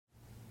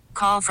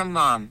Call from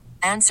mom.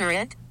 Answer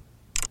it.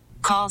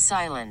 Call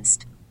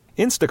silenced.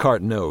 Instacart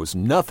knows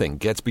nothing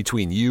gets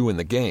between you and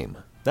the game.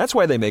 That's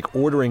why they make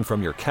ordering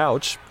from your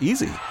couch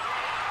easy.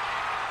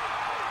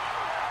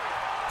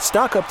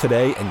 Stock up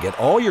today and get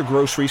all your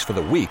groceries for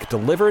the week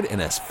delivered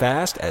in as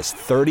fast as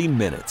 30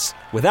 minutes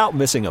without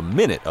missing a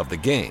minute of the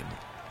game.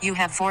 You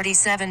have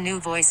 47 new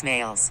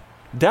voicemails.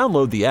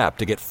 Download the app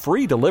to get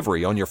free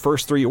delivery on your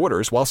first 3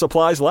 orders while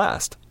supplies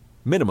last.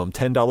 Minimum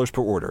 $10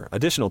 per order.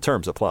 Additional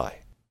terms apply.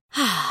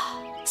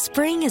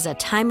 Spring is a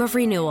time of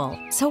renewal,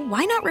 so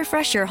why not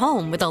refresh your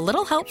home with a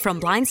little help from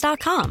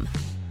Blinds.com?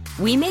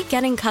 We make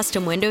getting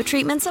custom window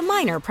treatments a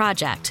minor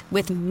project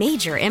with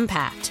major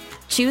impact.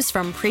 Choose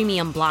from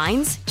premium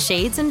blinds,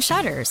 shades, and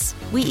shutters.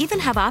 We even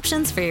have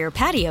options for your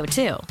patio,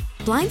 too.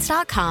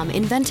 Blinds.com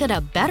invented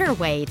a better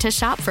way to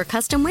shop for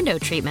custom window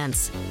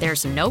treatments.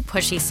 There's no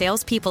pushy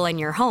salespeople in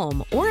your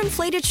home or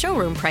inflated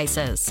showroom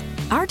prices.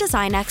 Our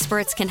design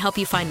experts can help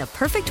you find the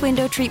perfect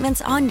window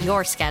treatments on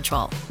your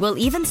schedule. We'll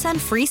even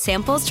send free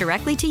samples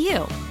directly to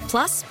you.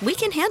 Plus, we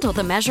can handle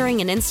the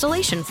measuring and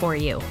installation for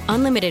you.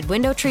 Unlimited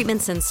window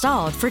treatments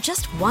installed for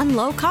just one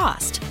low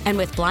cost. And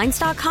with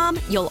Blinds.com,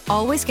 you'll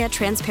always get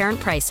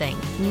transparent pricing.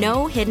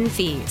 No hidden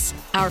fees.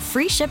 Our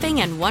free shipping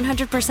and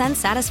 100%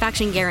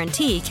 satisfaction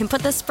guarantee can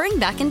put the spring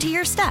back into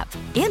your step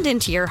and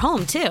into your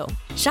home, too.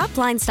 Shop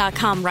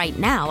Blinds.com right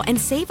now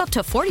and save up to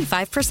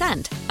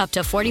 45%. Up to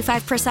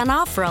 45%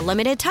 off for a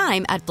limited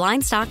time at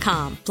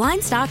Blinds.com.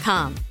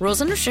 Blinds.com. Rules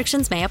and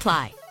restrictions may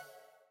apply.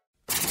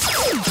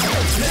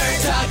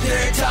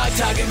 Nerd Talk,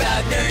 talking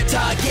about Nerd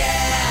Talk,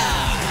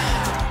 yeah!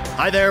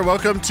 Hi there,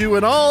 welcome to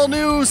an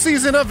all-new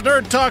season of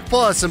Nerd Talk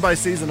Plus. And by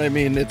season, I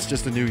mean it's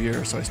just a new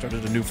year, so I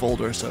started a new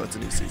folder, so it's a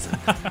new season.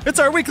 It's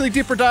our weekly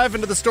deeper dive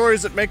into the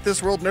stories that make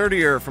this world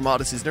nerdier. From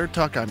Odyssey's Nerd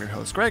Talk, I'm your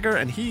host, Gregor,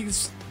 and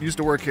he's used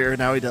to work here,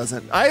 now he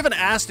doesn't. I even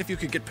asked if you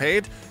could get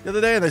paid the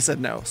other day, and they said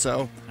no.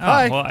 So,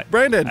 hi, well,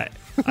 Brandon.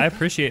 I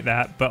appreciate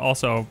that, but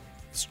also,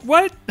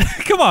 what?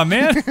 Come on,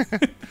 man.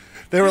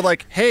 They were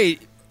like, hey,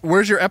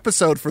 where's your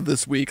episode for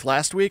this week,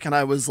 last week? And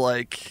I was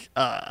like,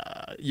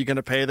 you going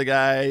to pay the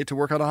guy to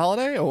work on a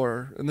holiday?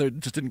 And they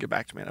just didn't get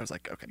back to me. And I was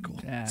like, okay, cool.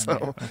 Yeah,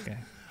 so, okay.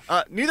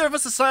 Neither of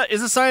us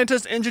is a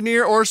scientist,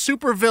 engineer, or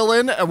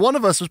supervillain. One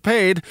of us was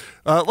paid.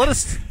 Let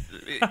us,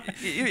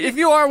 if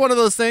you are one of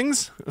those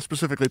things,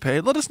 specifically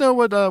paid, let us know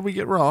what we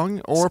get wrong,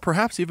 or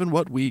perhaps even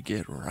what we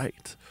get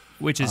right.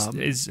 Which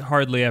is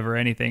hardly ever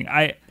anything.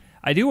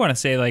 I do want to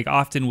say, like,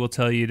 often we'll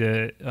tell you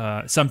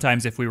to,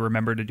 sometimes if we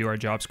remember to do our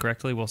jobs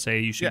correctly, we'll say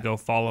you should go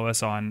follow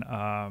us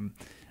on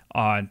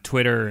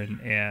Twitter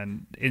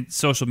and in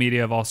social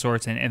media of all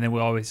sorts, and then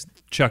we'll always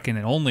chuck in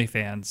an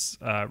OnlyFans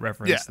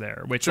reference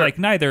there, which like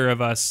neither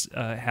of us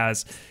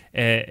has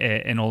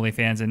an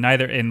OnlyFans,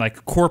 and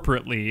like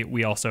corporately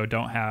we also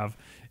don't have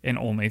an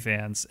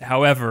OnlyFans.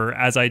 However,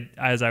 as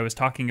I was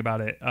talking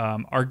about it,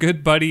 our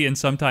good buddy and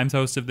sometimes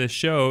host of this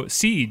show,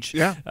 Siege,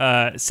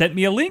 sent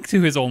me a link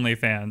to his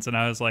OnlyFans, and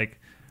I was like,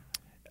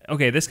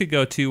 okay, this could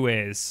go two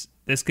ways.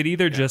 This could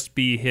either just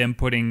be him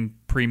putting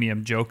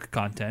premium joke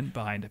content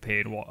behind a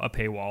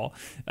paywall.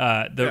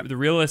 The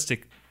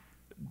realistic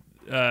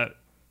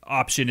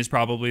option is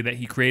probably that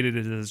he created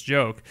it as a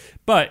joke.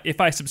 But if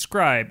I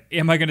subscribe,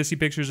 am I going to see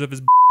pictures of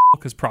his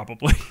because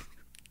probably.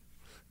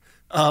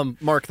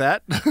 Mark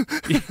that.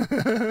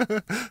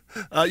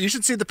 You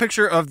should see the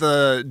picture of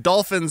the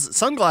Dolphins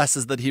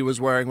sunglasses that he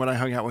was wearing when I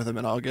hung out with him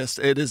in August.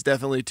 It is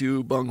definitely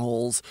 2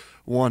 bungholes,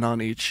 1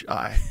 on each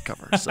eye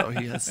cover. So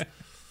he has.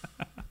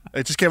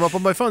 It just came up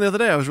on my phone the other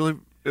day. It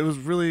was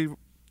really.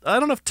 I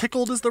don't know if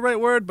tickled is the right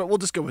word, but we'll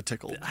just go with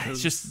tickled. I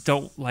just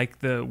don't like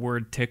the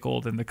word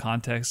tickled in the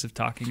context of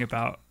talking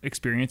about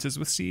experiences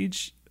with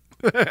Siege.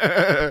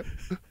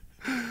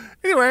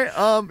 Anyway,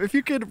 if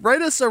you could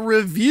write us a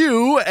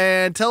review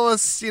and tell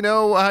us,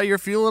 how you're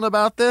feeling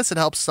about this, it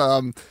helps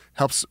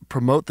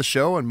promote the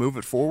show and move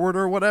it forward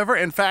or whatever.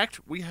 In fact,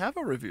 we have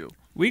a review.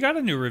 We got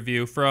a new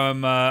review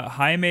from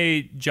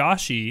Jaime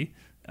Joshi.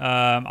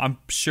 I'm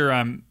sure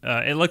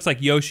it looks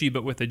like Yoshi,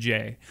 but with a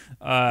J.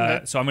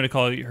 Okay. So I'm going to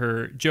call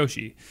her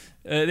Joshi.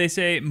 They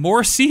say,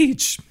 more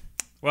Siege.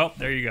 Well,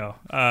 there you go.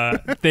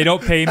 They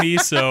don't pay me,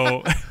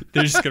 so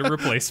they're just going to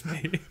replace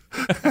me.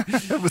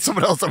 With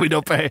someone else that we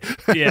don't pay.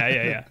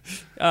 Yeah.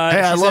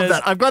 Hey, I love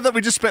that. I'm glad that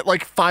we just spent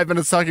like 5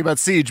 minutes talking about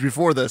Siege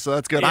before this, so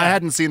that's good. Yeah. I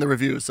hadn't seen the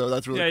review, so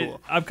that's really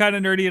cool. I'm kind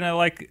of nerdy and I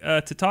like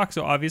to talk,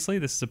 so obviously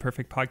this is a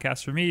perfect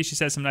podcast for me. She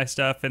says some nice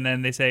stuff, and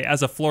then they say,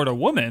 as a Florida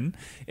woman,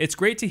 it's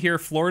great to hear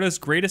Florida's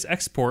greatest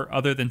export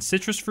other than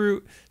citrus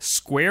fruit,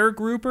 square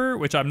grouper,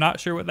 which I'm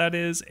not sure what that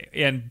is,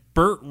 and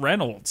Burt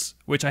Reynolds,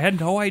 which I had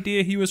no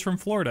idea he was from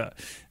Florida.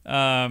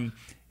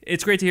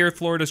 It's great to hear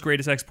Florida's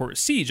greatest export,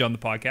 Siege, on the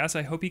podcast.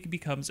 I hope he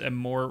becomes a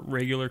more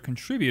regular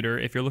contributor.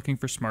 If you're looking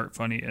for smart,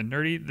 funny, and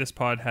nerdy, this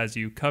pod has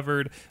you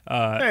covered.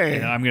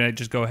 And I'm going to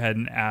just go ahead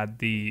and add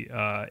the,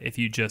 if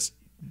you just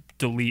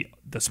delete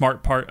the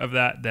smart part of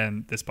that,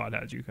 then this pod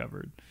has you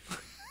covered.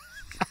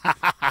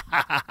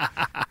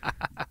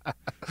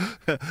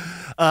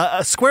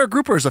 A square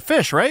grouper is a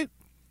fish, right?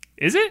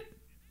 Is it?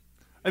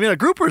 I mean, a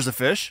grouper is a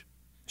fish.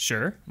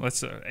 Sure.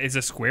 Is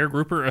a square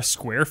grouper a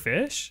square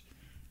fish?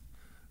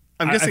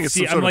 I'm guessing it's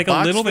some sort I'm like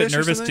of a little bit boxfish or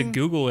nervous to something?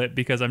 Google it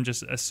because I'm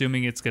just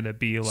assuming it's going to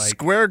be like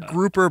Square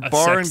grouper a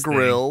bar sex and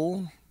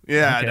grill.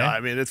 Yeah, Okay. no, I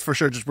mean it's for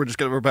sure.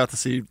 We're about to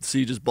see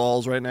just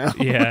balls right now.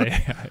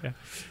 Yeah.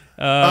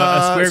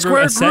 A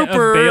square a set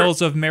grouper- of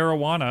bales of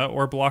marijuana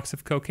or blocks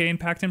of cocaine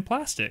packed in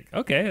plastic.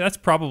 Okay, that's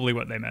probably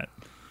what they meant.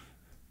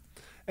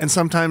 And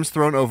sometimes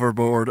thrown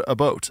overboard a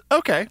boat.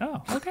 Okay.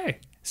 Oh, okay.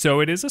 So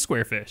it is a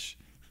square fish.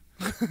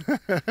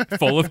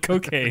 Full of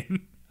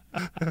cocaine.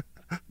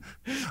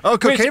 Oh,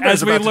 Cocaine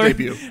Bear's about to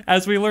debut.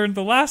 As we learned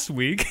the last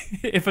week,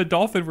 if a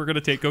dolphin were going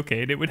to take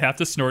cocaine, it would have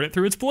to snort it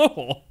through its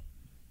blowhole.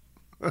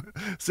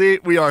 See,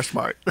 we are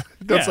smart.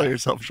 Don't Yeah. sell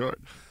yourself short.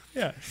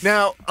 Yeah.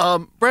 Now,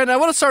 Brandon, I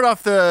want to start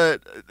off I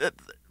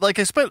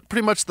spent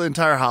pretty much the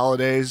entire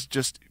holidays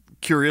just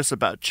curious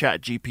about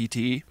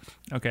ChatGPT.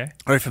 Okay.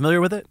 Are you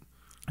familiar with it?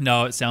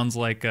 No, it sounds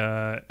like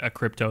a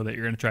crypto that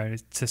you're going to try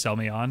to sell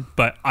me on,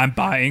 but I'm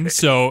buying,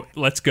 so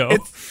let's go.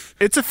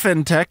 It's a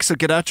fintech, so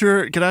get out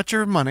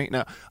your money.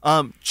 Now,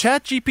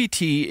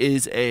 ChatGPT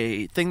is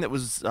a thing that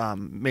was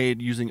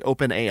made using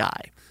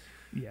OpenAI.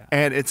 Yeah.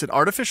 And it's an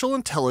artificial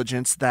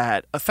intelligence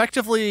that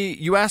effectively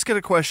you ask it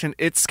a question,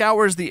 it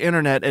scours the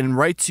internet and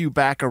writes you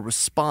back a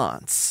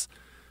response,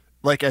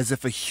 like as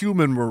if a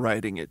human were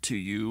writing it to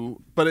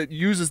you, but it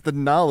uses the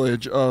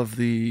knowledge of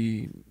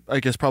the,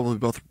 I guess, probably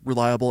both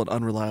reliable and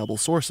unreliable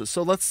sources.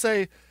 So let's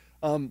say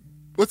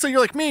you're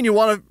like me and you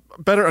want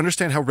to better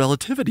understand how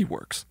relativity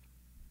works.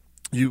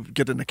 You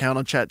get an account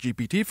on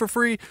ChatGPT for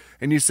free,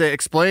 and you say,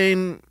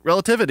 explain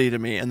relativity to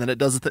me, and then it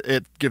does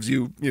it gives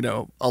you,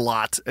 a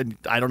lot, and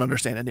I don't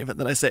understand any of it.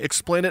 Then I say,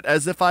 explain it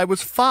as if I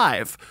was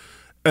 5,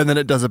 and then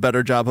it does a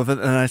better job of it.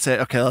 And I say,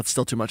 okay, that's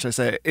still too much. I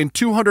say, in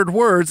 200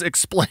 words,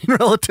 explain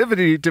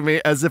relativity to me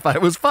as if I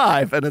was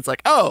 5, and it's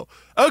like, oh,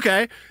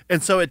 okay.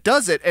 And so it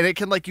does it, and it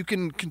can you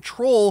can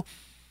control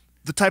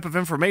the type of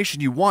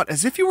information you want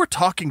as if you were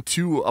talking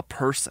to a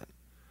person.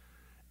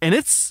 And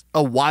it's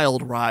a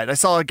wild ride. I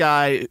saw a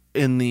guy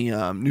in the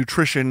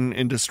nutrition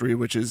industry,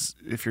 which is,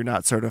 if you're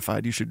not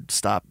certified, you should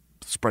stop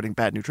spreading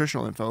bad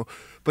nutritional info.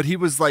 But he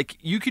was like,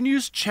 you can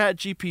use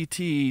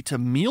ChatGPT to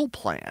meal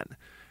plan.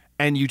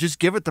 And you just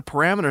give it the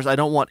parameters. I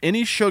don't want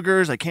any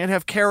sugars. I can't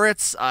have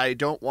carrots. I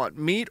don't want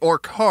meat or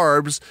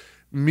carbs.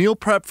 Meal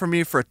prep for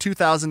me for a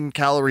 2,000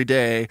 calorie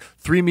day,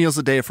 3 meals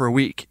a day for a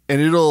week. And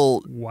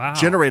it'll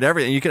generate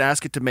everything. You can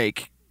ask it to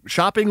make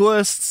shopping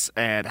lists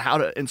and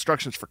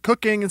instructions for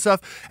cooking and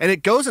stuff, and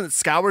it goes and it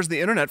scours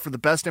the internet for the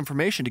best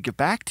information to give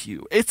back to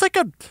you. It's like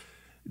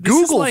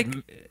Google. I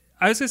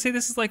was gonna say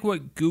this is like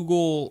what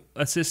Google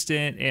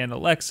Assistant and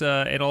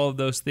Alexa and all of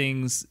those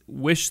things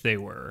wish they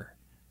were.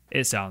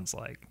 It sounds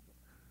like.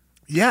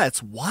 Yeah,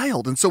 it's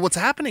wild. And so what's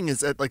happening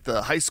is at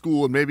the high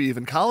school and maybe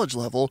even college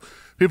level,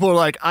 people are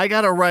like, I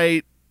gotta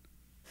write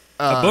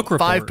a book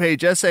report.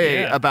 5-page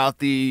essay about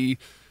the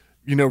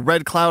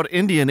Red Cloud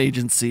Indian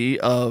Agency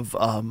of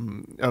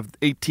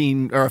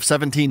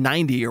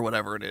 1790 or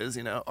whatever it is,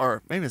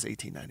 or maybe it's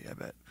 1890. I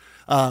bet.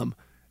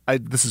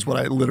 This is what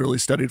I literally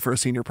studied for a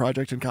senior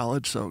project in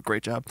college, so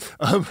great job.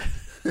 But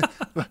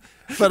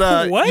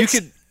what?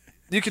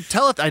 you could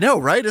tell it. I know,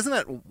 right? Isn't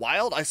that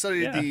wild? I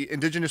studied the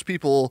indigenous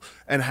people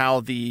and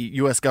how the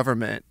U.S.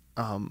 government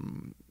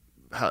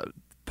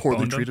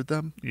poorly treated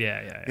them.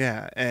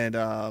 Yeah.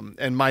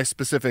 And my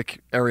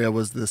specific area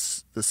was the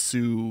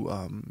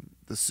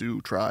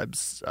Sioux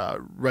tribes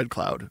Red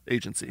Cloud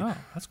Agency. Oh,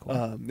 that's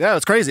cool. Yeah,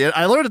 it's crazy.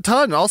 I learned a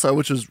ton also,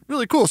 which was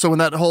really cool. So when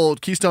that whole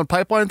Keystone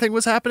Pipeline thing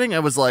was happening, I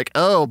was like,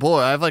 oh boy,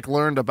 I've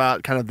learned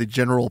about kind of the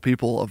general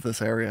people of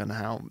this area and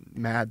how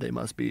mad they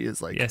must be.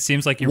 It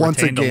seems like you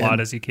retained a lot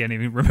as you can't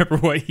even remember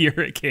what year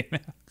it came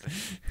out.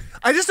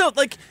 I just don't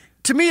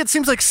to me, it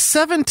seems like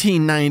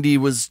 1790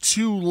 was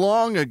too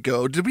long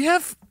ago. Did we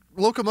have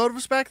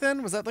locomotives back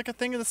then? Was that a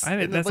thing in the?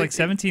 That's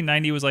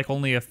 1790 was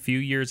only a few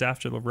years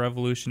after the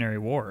Revolutionary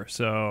War,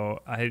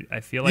 so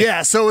I feel like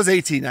so it was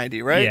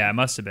 1890, right? Yeah, it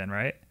must have been,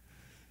 right?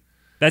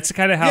 That's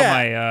kind of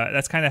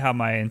how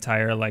my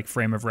entire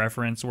frame of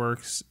reference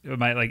works.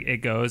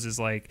 It goes is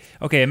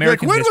okay,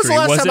 American when history.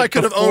 Was the last time I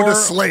could have owned a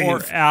slave?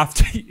 Or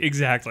after?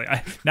 Exactly.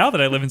 Now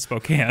that I live in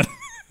Spokane,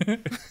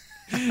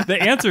 the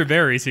answer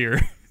varies here.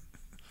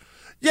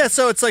 Yeah,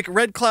 so it's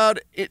Red Cloud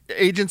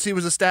Agency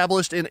was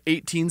established in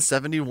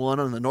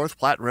 1871 on the North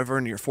Platte River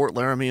near Fort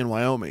Laramie in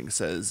Wyoming,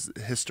 says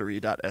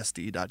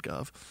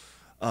history.sd.gov.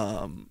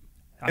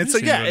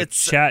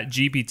 It's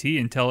ChatGPT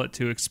and tell it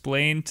to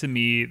explain to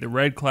me the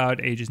Red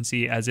Cloud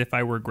Agency as if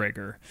I were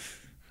Gregor.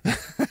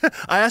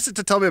 I asked it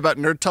to tell me about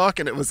Nerd Talk,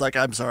 and it was like,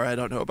 I'm sorry, I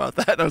don't know about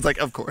that. And I was like,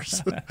 of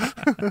course.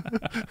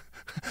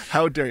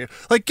 How dare you?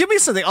 Give me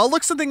something. I'll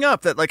look something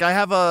up that I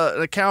have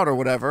an account or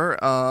whatever.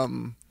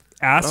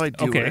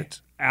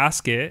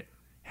 Ask it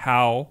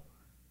how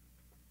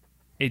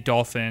a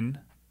dolphin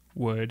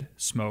would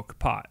smoke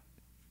pot.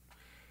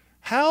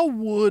 How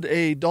would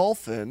a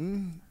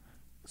dolphin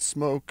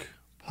smoke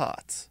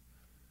pot?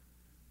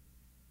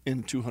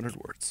 In 200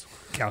 words.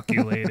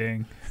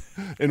 Calculating.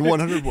 In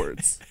 100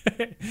 words.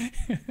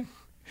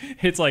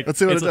 It's like, let's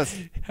see what it does.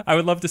 I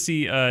would love to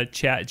see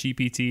Chat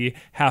GPT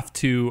have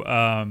to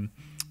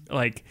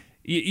like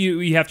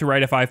you have to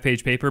write a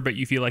 5-page paper, but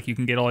you feel like you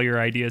can get all your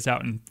ideas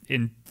out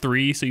in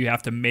 3, so you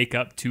have to make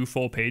up 2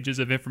 full pages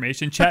of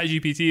information. Chat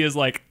GPT is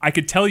like, I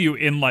could tell you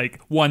in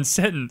like 1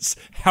 sentence.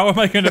 How am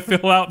I going to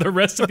fill out the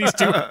rest of these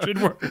 200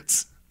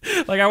 words?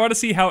 Like, I want to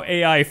see how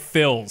AI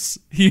fills,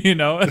 you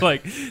know,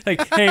 like, hey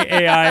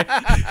AI,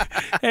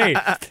 hey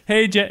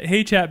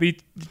Chat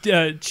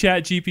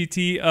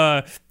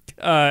GPT,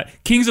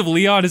 Kings of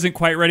Leon isn't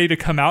quite ready to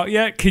come out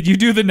yet. Could you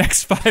do the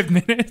next 5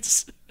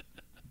 minutes?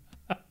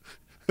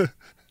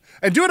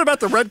 And do it about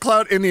the Red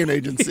Cloud Indian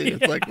Agency.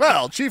 It's like,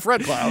 well, Chief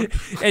Red Cloud.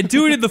 And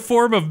do it in the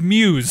form of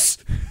Muse.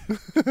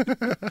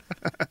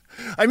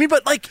 I mean,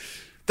 but like,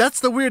 that's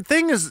the weird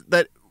thing is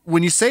that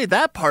when you say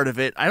that part of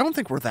it, I don't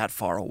think we're that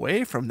far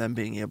away from them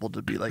being able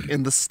to be like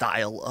in the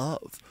style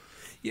of.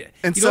 Yeah.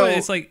 And you so know,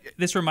 it's like,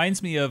 this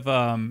reminds me of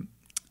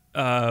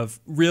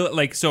real,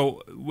 like,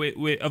 so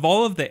of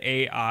all of the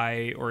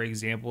AI or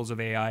examples of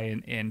AI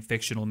in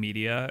fictional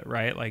media,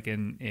 right? Like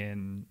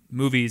in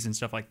movies and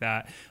stuff like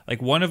that,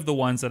 like one of the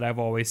ones that I've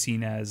always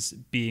seen as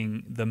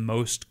being the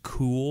most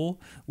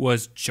cool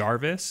was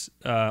Jarvis,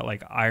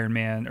 like Iron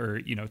Man, or,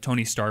 you know,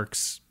 Tony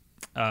Stark's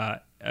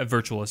a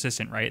virtual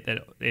assistant, right? That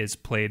is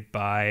played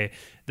by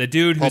the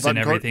dude who's in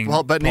everything.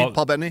 Paul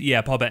Bettany?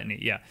 Yeah, Paul Bettany,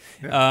 yeah.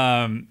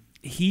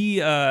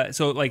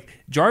 So like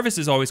Jarvis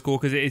is always cool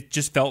because it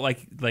just felt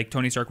like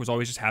Tony Stark was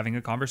always just having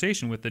a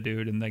conversation with the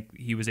dude, and like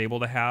he was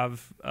able to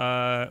have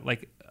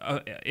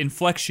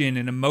inflection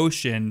and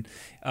emotion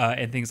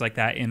and things like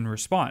that in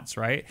response,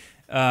 right?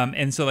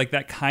 And so like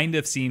that kind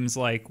of seems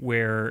like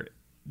where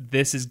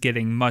this is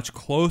getting much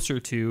closer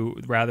to,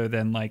 rather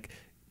than like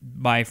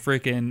my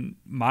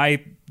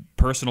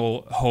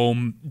personal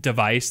home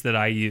device that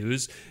I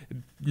use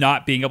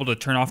not being able to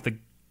turn off the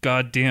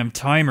goddamn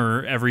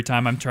timer every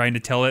time I'm trying to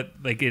tell it,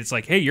 like, it's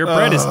like, hey, your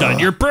bread is done,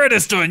 your bread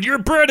is done, your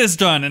bread is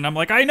done, and I'm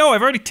like, I know,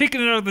 I've already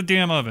taken it out of the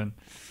damn oven,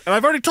 and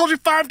I've already told you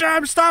 5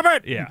 times, stop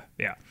it. Yeah.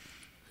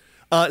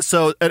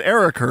 So an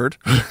error occurred.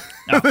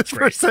 This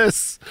great.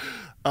 says,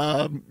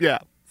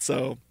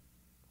 so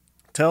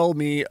tell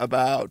me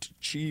about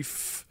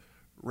Chief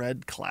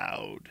Red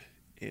Cloud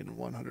in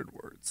 100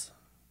 words.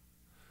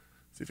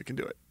 See if it can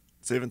do it.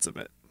 Save and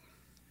submit.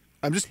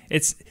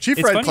 Chief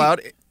Red funny.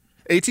 Cloud,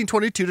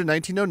 1822 to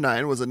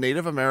 1909, was a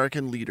Native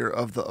American leader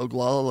of the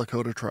Oglala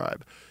Lakota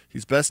tribe.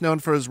 He's best known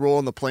for his role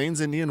in the Plains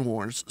Indian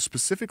Wars,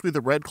 specifically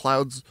the Red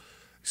Cloud's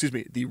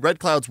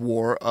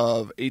War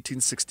of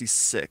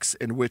 1866,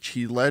 in which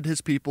he led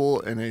his people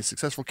in a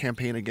successful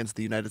campaign against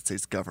the United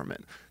States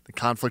government. The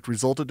conflict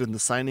resulted in the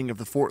signing of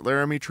the Fort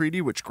Laramie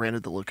Treaty, which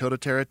granted the Lakota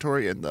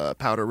Territory and the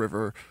Powder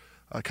River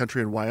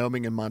country in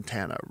Wyoming and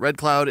Montana. Red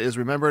Cloud is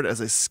remembered as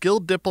a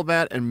skilled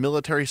diplomat and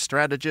military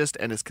strategist,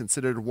 and is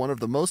considered one of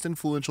the most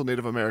influential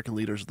Native American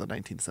leaders of the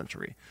 19th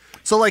century.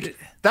 So, like,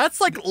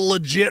 that's like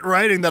legit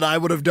writing that I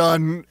would have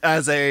done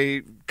as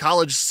a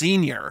college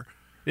senior.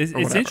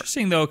 It's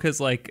interesting though, because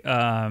like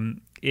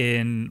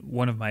in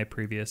one of my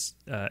previous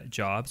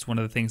jobs, one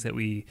of the things that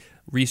we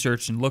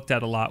researched and looked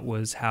at a lot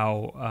was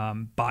how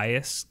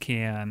bias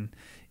can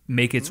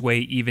make its way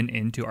even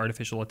into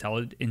artificial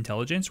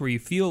intelligence, where you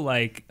feel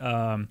like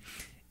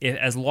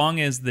as long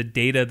as the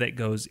data that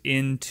goes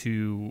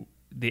into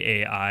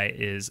the AI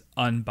is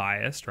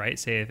unbiased, right?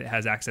 Say if it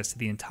has access to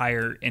the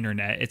entire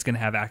internet, it's going to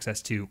have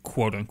access to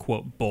quote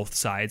unquote both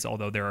sides,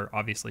 although there are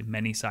obviously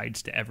many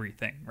sides to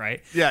everything,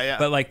 right? Yeah.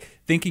 But like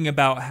thinking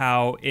about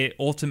how it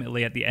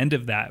ultimately at the end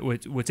of that,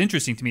 what's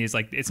interesting to me is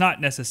like it's not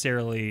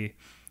necessarily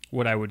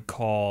what I would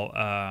call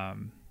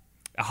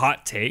a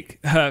hot take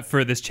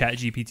for this Chat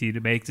GPT to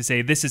make, to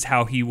say this is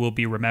how he will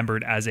be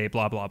remembered as a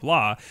blah blah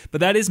blah,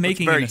 but that is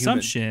making an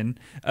assumption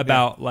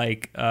about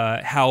like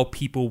how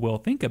people will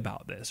think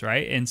about this,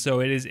 right? And so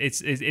it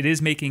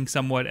is making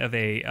somewhat of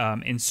a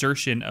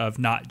insertion of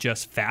not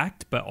just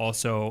fact but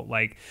also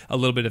like a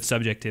little bit of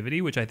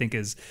subjectivity, which I think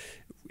is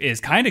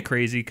kind of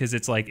crazy, because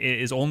it's like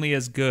it is only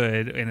as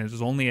good and it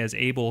is only as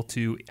able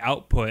to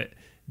output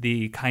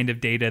the kind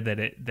of data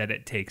that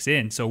it takes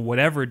in. So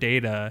whatever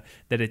data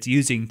that it's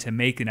using to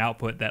make an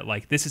output that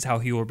like this is how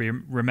he will be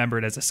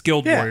remembered as a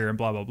skilled warrior and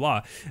blah blah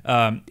blah.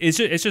 It's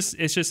just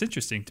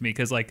interesting to me,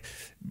 because like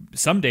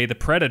someday the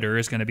Predator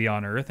is going to be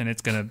on Earth and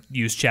it's going to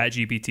use Chat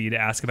GPT to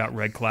ask about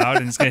Red Cloud,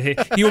 and it's going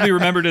to he will be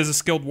remembered as a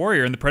skilled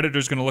warrior, and the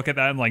Predator's going to look at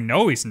that and like,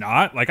 no, he's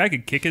not. Like I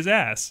could kick his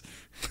ass.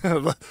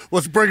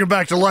 Let's bring him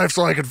back to life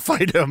so I can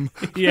fight him.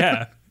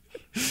 Yeah.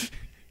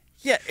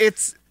 Yeah,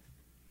 it's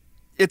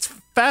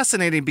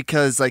fascinating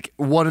because, like,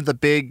 one of the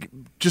big,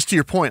 just to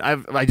your point,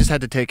 I just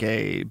had to take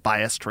a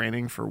bias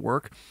training for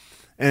work,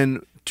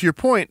 and to your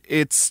point,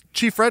 it's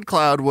Chief Red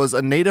Cloud was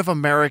a Native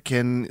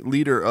American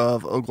leader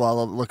of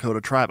Oglala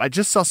Lakota tribe. I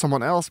just saw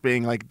someone else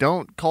being like,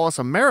 "Don't call us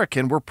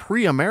American, we're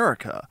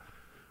pre-America."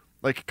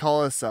 Like,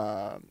 call us,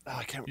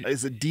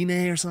 is it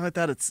Dine or something like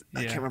that?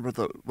 I can't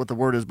remember what the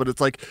word is, but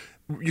it's like,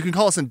 you can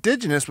call us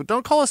indigenous, but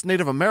don't call us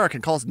Native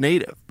American, call us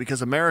native,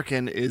 because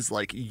American is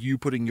like you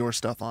putting your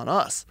stuff on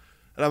us.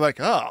 And I'm like,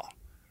 oh,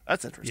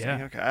 That's interesting.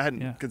 Yeah. Okay, I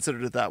hadn't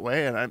considered it that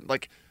way, and I'm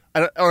like,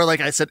 or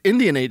like I said,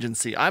 Indian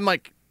agency. I'm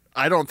like,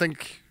 I don't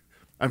think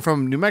I'm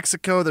from New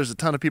Mexico. There's a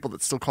ton of people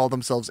that still call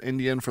themselves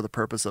Indian for the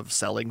purpose of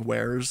selling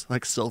wares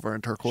like silver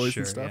and turquoise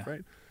and stuff,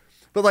 right?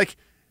 But like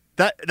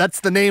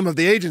that's the name of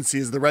the agency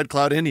is the Red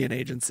Cloud Indian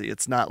Agency.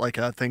 It's not like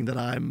a thing that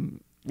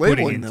I'm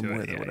labeling them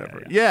with or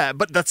whatever. Yeah,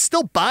 but that's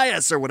still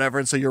bias or whatever.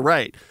 And so you're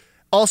right.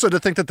 Also, to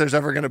think that there's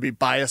ever going to be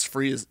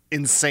bias-free is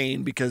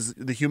insane because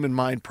the human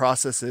mind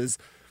processes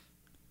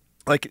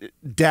like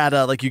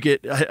data. Like you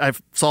get, I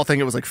saw a thing.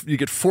 It was like you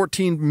get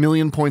 14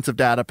 million points of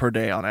data per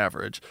day on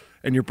average,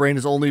 and your brain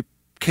is only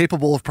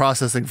capable of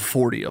processing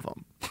 40 of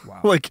them.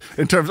 Wow. Like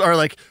in terms, or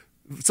like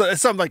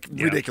some like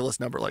ridiculous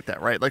number like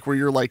that, right? Like where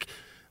you're like,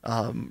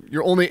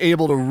 you're only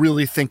able to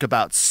really think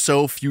about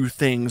so few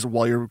things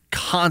while you're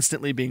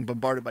constantly being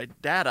bombarded by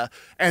data,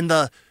 and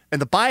the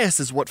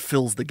bias is what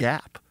fills the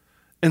gap.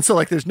 And so,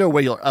 like, there's no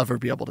way you'll ever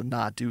be able to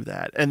not do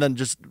that. And then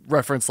just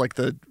reference, like,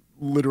 the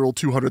literal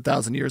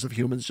 200,000 years of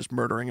humans just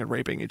murdering and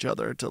raping each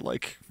other to,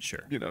 like,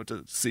 you know,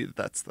 to see that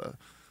that's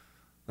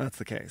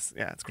the case.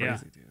 Yeah, it's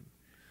crazy, dude.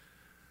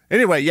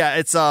 Anyway, yeah,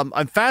 it's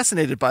I'm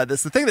fascinated by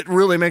this. The thing that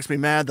really makes me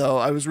mad, though,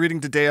 I was reading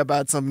today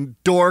about some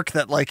dork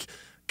that, like,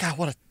 God,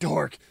 what a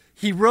dork.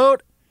 He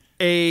wrote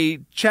a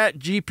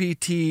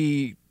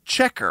ChatGPT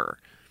checker.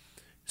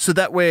 So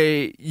that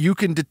way you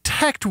can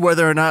detect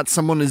whether or not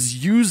someone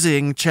is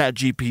using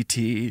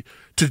ChatGPT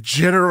to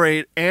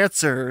generate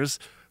answers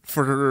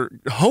for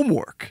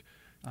homework,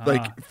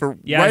 like for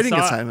writing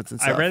assignments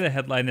and stuff. I read a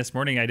headline this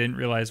morning. I didn't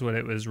realize what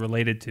it was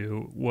related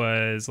to.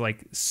 Was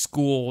like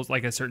schools,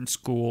 like a certain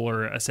school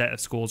or a set of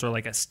schools or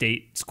like a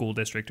state school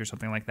district or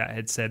something like that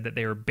had said that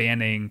they were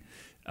banning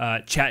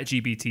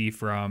ChatGPT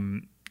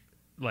from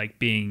like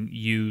being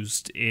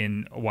used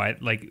in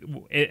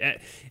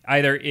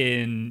either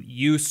in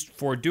use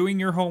for doing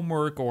your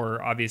homework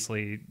or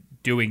obviously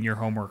doing your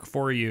homework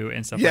for you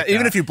and stuff like that. Yeah,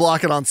 even if you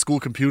block it on school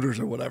computers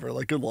or whatever,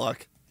 like good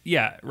luck.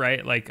 Yeah,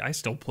 right. Like I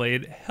still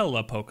played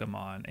hella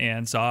Pokemon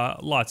and saw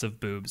lots of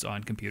boobs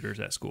on computers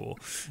at school.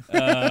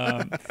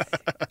 And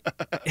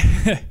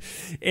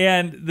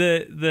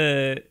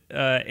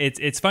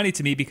it's funny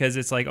to me because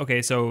it's like,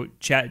 okay, so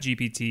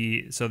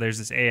ChatGPT, so there's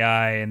this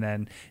AI, and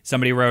then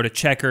somebody wrote a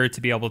checker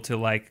to be able to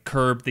like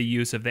curb the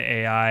use of the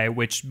AI,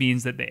 which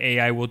means that the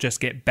AI will just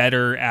get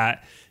better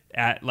at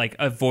like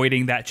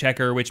avoiding that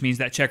checker, which means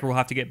that checker will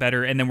have to get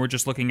better, and then we're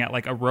just looking at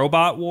like a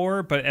robot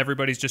war, but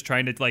everybody's just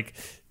trying to like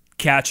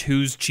catch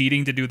who's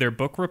cheating to do their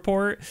book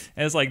report.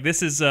 And it's like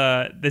this is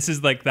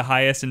like the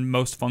highest and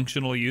most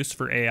functional use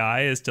for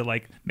AI is to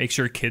like make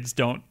sure kids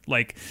don't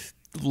like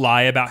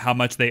lie about how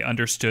much they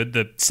understood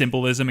the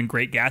symbolism in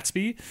Great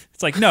Gatsby.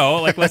 It's like,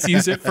 no, like let's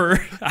use it for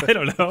I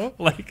don't know,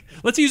 like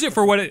let's use it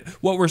for what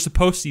we're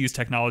supposed to use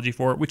technology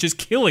for, which is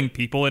killing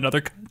people in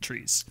other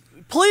countries.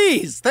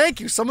 Please, thank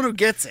you, someone who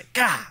gets it.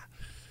 God.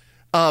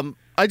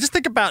 I just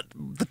think about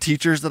the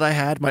teachers that I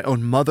had, my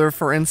own mother,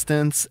 for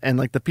instance, and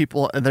like the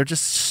people, and they're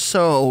just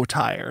so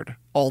tired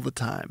all the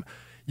time.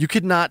 You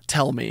could not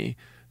tell me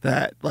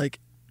that like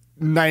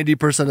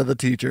 90% of the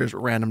teachers,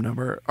 random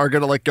number, are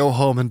going to like go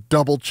home and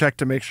double check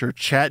to make sure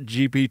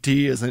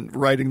ChatGPT isn't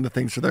writing the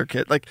things for their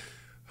kid. Like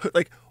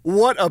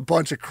what a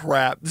bunch of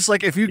crap. Just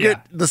like if you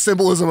get the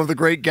symbolism of the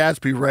Great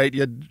Gatsby right,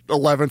 you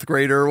 11th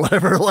grader or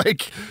whatever,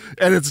 like,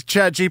 and it's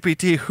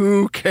ChatGPT,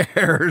 who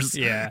cares?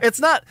 Yeah.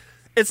 It's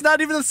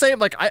not even the same.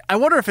 Like, I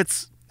wonder if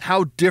it's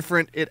how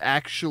different it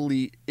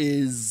actually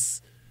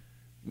is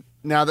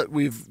now that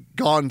we've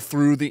gone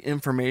through the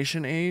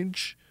information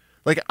age.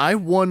 Like, I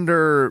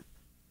wonder,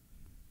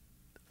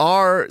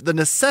 the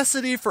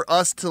necessity for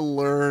us to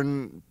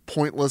learn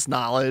pointless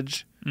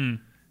knowledge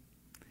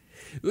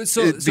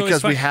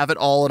because we have it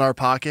all in our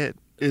pocket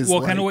is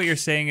well, kind of what you're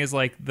saying is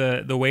like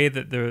the way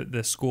that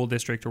the school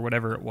district or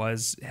whatever it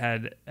was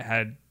had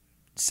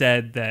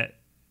said that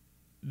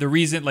the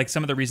reason, like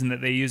some of the reason that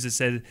they use is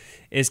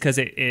because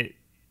it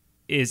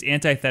is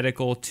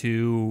antithetical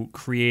to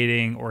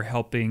creating or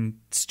helping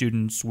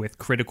students with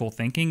critical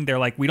thinking. They're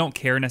like, we don't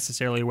care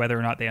necessarily whether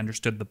or not they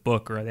understood the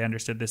book or they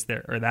understood this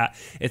there or that.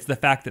 It's the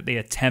fact that they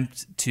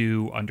attempt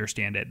to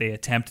understand it. They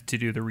attempt to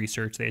do the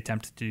research. They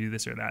attempt to do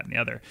this or that and the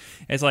other.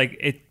 It's like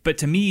it, but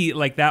to me,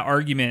 like that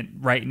argument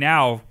right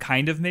now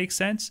kind of makes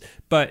sense.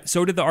 But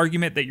so did the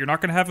argument that you're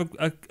not going to have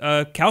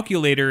a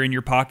calculator in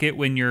your pocket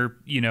when you're,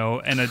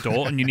 an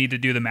adult and you need to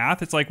do the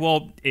math. It's like,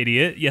 well,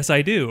 idiot. Yes,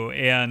 I do.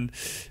 And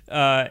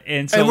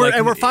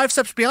we're 5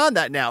 steps beyond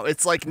that now.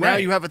 It's like now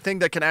you have a thing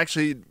that can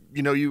actually,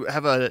 you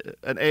have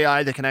an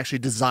AI that can actually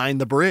design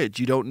the bridge.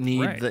 You don't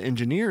need the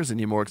engineers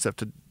anymore, except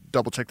to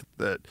double check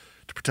to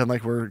pretend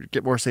like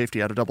get more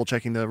safety out of double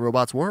checking the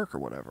robot's work or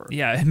whatever.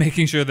 Yeah, and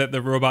making sure that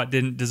the robot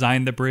didn't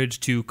design the bridge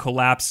to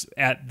collapse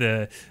at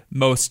the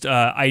most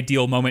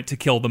ideal moment to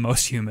kill the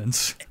most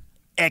humans.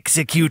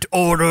 Execute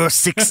Order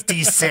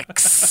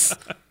 66.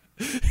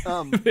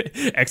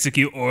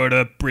 Execute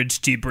Order Bridge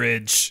T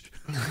Bridge.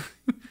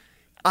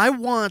 I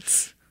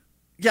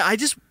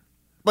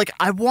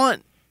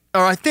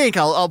think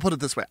I'll put it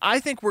this way. I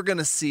think we're going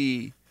to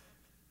see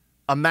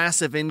a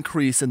massive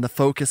increase in the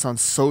focus on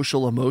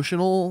social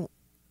emotional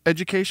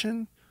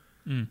education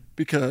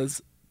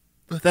because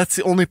that's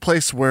the only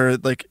place where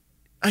like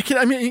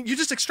you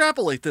just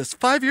extrapolate this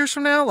 5 years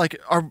from now, like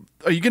are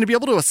you going to be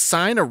able to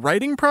assign a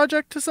writing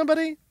project to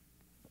somebody?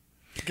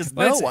 Because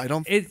I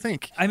don't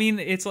think. I mean,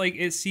 it's like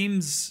it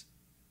seems.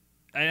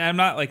 I'm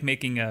not like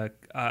making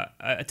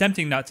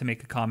attempting not to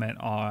make a comment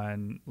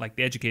on like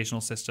the educational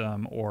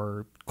system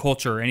or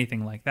culture or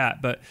anything like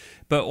that, but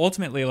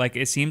ultimately, like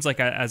it seems like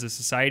as a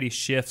society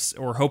shifts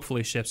or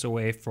hopefully shifts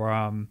away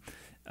from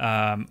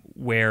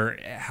where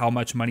how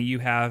much money you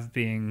have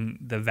being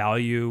the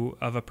value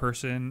of a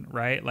person,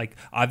 right? Like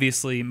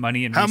obviously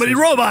money and how many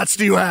robots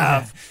do you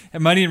have?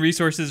 And money and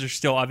resources are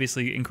still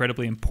obviously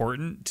incredibly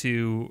important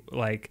to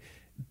like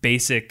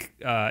basic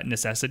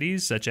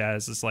necessities, such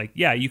as it's like,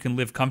 yeah, you can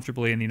live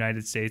comfortably in the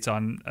United States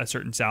on a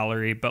certain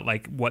salary, but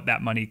like what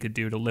that money could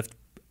do to lift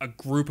a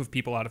group of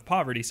people out of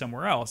poverty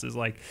somewhere else is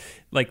like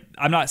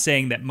I'm not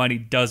saying that money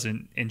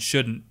doesn't and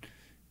shouldn't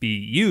be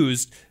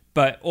used,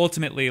 but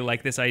ultimately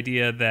like this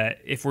idea that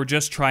if we're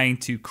just trying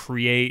to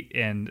create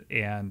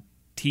and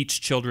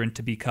teach children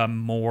to become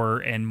more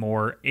and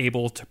more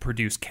able to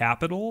produce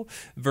capital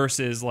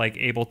versus like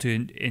able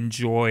to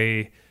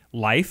enjoy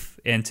life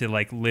and to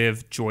like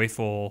live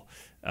joyful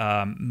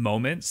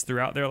moments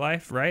throughout their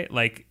life, right?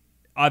 Like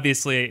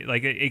obviously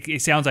like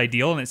it sounds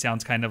ideal and it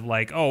sounds kind of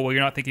like, oh well,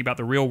 you're not thinking about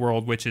the real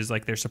world, which is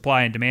like there's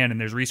supply and demand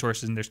and there's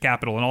resources and there's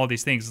capital and all of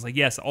these things. It's like,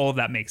 yes, all of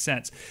that makes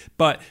sense,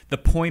 but the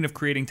point of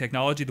creating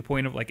technology, the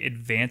point of like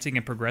advancing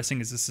and progressing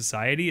as a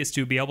society is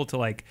to be able to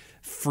like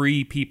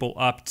free people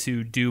up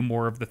to do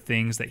more of the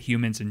things that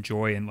humans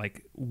enjoy and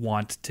like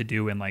want to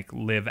do and like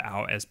live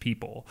out as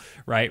people,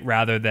 right?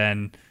 Rather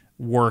than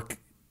work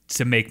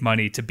to make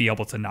money to be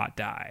able to not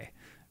die,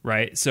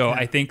 right? So yeah.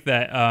 I think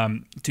that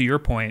to your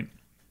point,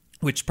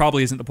 which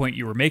probably isn't the point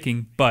you were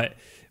making, but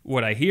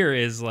what I hear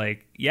is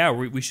like, yeah,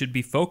 we should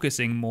be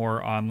focusing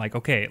more on like,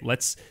 okay,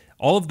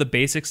 all of the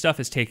basic stuff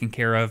is taken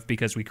care of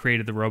because we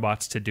created the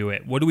robots to do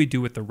it. What do we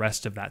do with the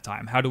rest of that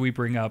time? How do we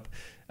bring up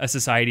a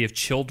society of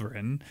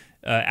children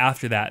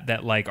after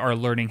that like are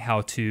learning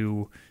how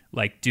to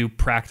like do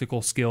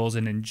practical skills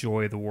and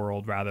enjoy the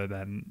world rather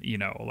than,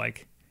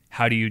 like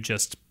how do you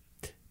just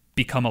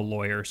become a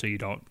lawyer so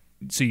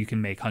you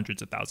can make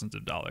hundreds of thousands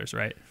of dollars,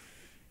 right?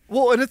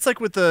 Well, and it's like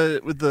with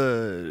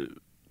the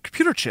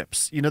computer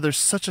chips, there's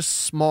such a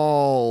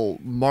small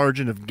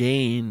margin of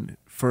gain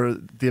for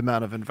the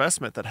amount of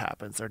investment that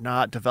happens. They're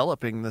not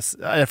developing this.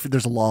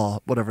 There's a law,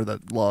 whatever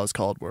that law is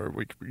called, where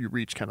you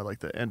reach kind of like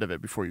the end of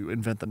it before you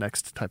invent the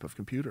next type of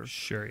computer.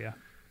 Sure, yeah.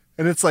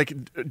 And it's like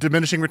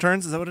diminishing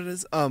returns. Is that what it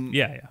is?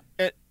 Yeah.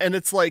 And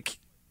it's like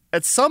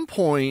at some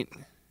point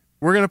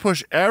we're going to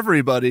push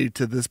everybody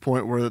to this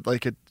point where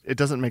like it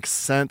doesn't make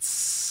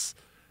sense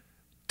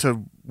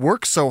to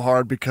work so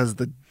hard because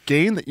the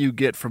gain that you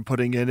get from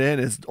putting it in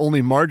is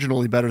only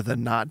marginally better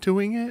than not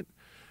doing it,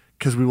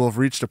 because we will have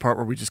reached a part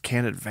where we just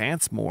can't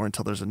advance more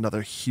until there's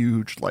another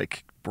huge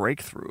like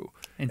breakthrough.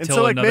 Until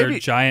so, like, another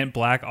giant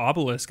black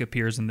obelisk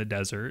appears in the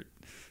desert.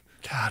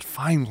 God,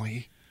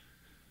 finally.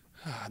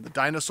 The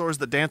dinosaurs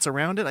that dance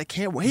around it. I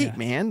can't wait,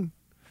 man.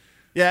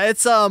 Yeah,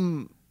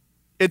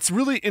 it's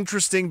really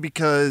interesting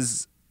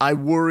because I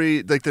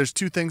worry, like there's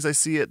two things I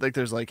see it. Like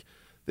there's like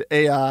the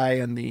AI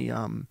and the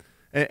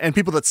and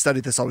people that study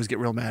this always get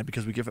real mad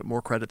because we give it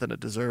more credit than it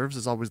deserves,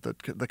 is always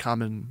the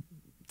common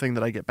thing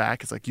that I get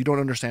back. It's like, you don't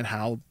understand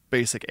how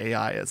basic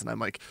AI is. And I'm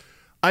like,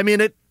 I mean,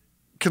 it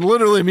can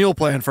literally meal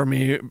plan for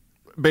me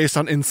based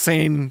on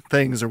insane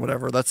things or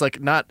whatever. That's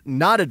like not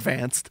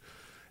advanced.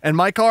 And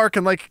my car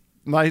can like,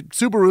 my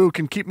Subaru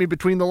can keep me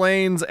between the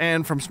lanes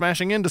and from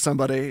smashing into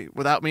somebody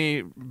without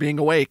me being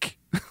awake.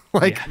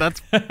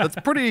 That's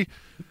pretty,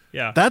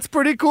 that's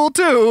pretty cool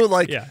too.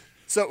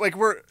 So like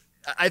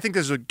I think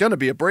there's going to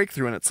be a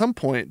breakthrough, and at some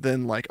point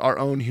then like our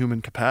own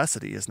human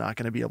capacity is not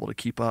going to be able to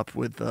keep up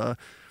with the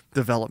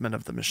development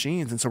of the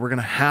machines, and so we're going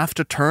to have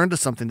to turn to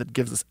something that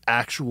gives us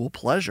actual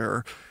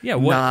pleasure.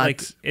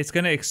 It's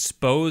going to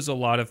expose a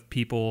lot of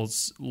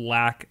people's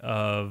lack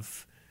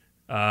of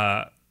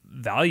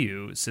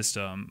value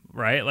system,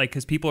 right? Like,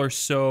 because people are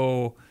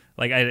so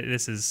like,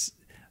 this is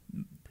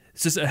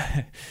just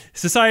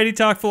society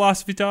talk,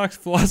 philosophy talk.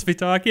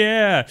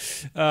 Yeah,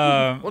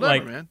 whatever,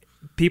 like, man.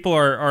 People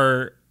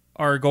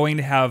are going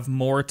to have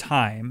more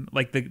time.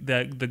 Like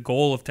the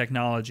goal of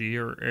technology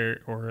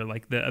or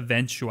like the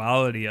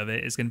eventuality of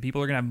it is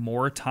people are going to have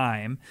more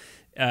time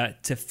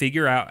to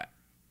figure out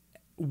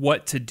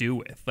what to do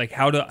with. Like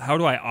how do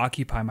I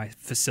occupy my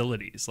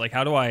facilities? Like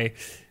how do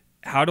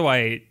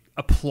I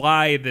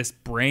apply this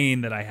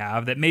brain that I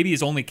have that maybe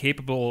is only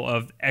capable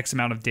of X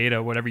amount of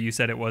data, whatever you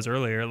said it was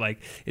earlier,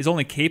 like is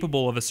only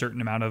capable of a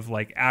certain amount of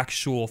like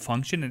actual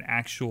function and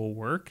actual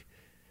work.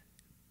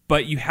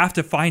 But you have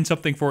to find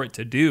something for it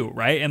to do,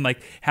 right? And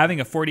like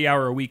having a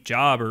 40-hour-a-week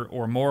job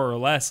or more or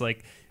less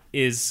like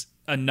is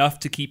enough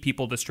to keep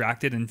people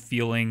distracted and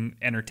feeling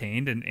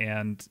entertained,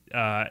 and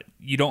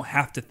you don't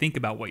have to think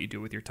about what you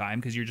do with your time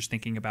because you're just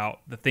thinking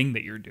about the thing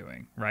that you're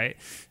doing, right?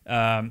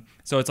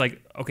 So it's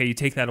like, okay, you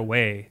take that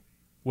away.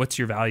 What's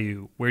your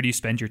value? Where do you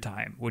spend your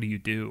time? What do you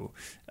do?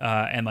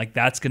 And like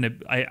that's gonna.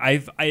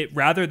 I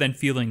rather than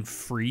feeling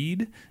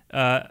freed,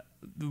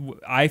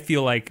 I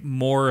feel like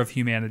more of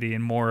humanity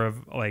and more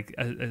of like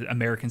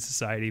American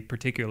society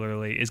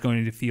particularly is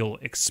going to feel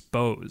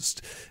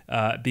exposed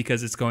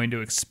because it's going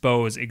to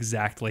expose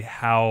exactly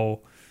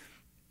how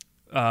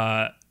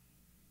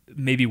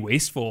maybe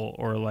wasteful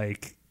or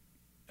like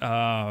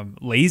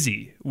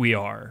lazy we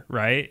are,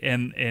 right?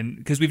 And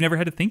because we've never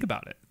had to think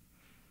about it.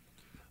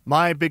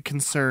 My big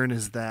concern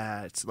is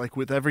that, like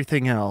with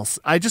everything else,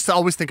 I just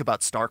always think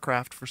about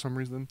StarCraft for some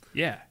reason.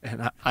 Yeah.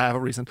 And I have a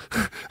reason.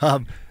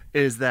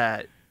 Is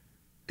that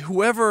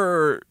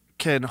whoever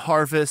can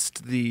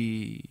harvest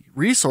the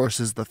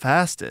resources the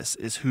fastest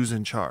is who's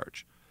in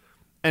charge.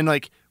 And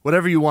like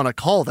whatever you want to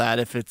call that,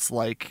 if it's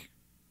like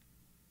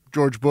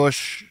George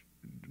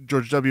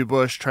W.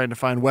 Bush trying to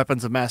find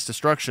weapons of mass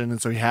destruction,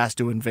 and so he has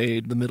to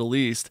invade the Middle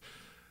East,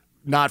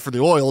 not for the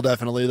oil,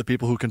 definitely, the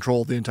people who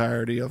control the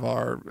entirety of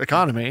our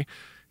economy.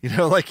 You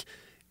know, like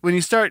when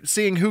you start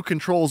seeing who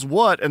controls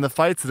what and the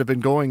fights that have been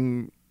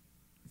going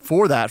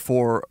for that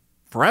for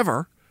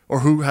forever,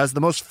 or who has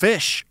the most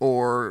fish,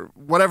 or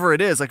whatever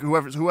it is, like who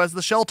has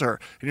the shelter,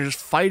 and you're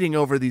just fighting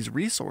over these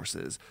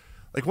resources.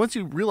 Like once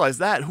you realize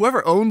that,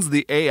 whoever owns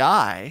the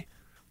AI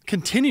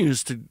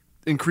continues to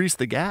increase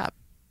the gap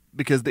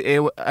because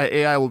the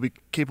AI will be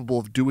capable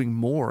of doing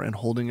more and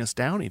holding us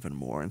down even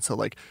more. And so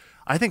like,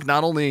 I think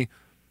not only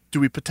do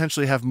we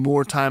potentially have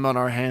more time on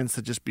our hands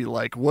to just be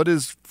like, what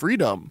is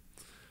freedom?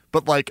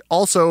 But like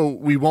also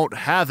we won't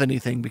have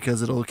anything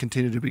because it'll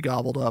continue to be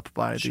gobbled up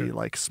by the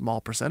like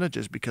small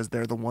percentages because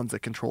they're the ones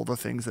that control the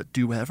things that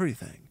do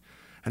everything.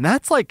 And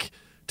that's like,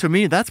 to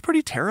me, that's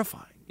pretty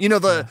terrifying. You know,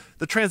 the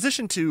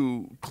transition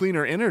to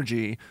cleaner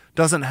energy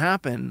doesn't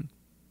happen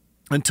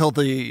until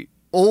the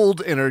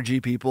old energy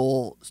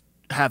people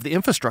have the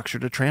infrastructure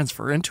to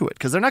transfer into it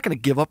because they're not going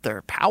to give up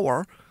their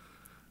power.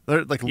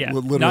 They're like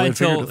literally not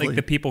until like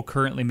the people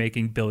currently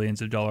making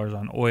billions of dollars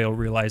on oil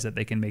realize that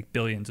they can make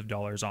billions of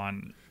dollars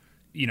on,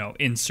 you know,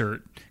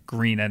 insert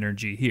green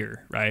energy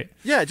here, right?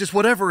 Yeah, just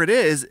whatever it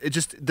is,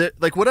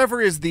 like whatever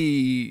is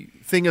the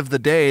thing of the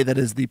day that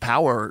is the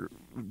power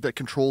that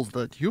controls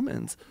the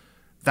humans.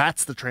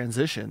 That's the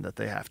transition that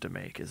they have to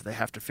make, is they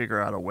have to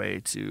figure out a way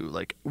to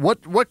like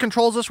what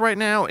controls us right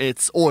now.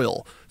 It's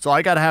oil. So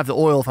I got to have the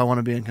oil if I want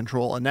to be in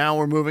control. And now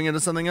we're moving into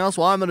something else.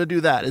 Well, I'm going to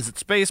do that. Is it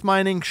space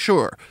mining?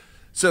 Sure.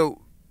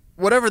 So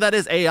whatever that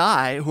is,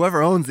 AI,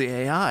 whoever owns the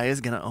AI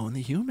is going to own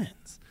the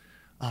humans.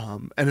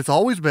 And it's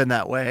always been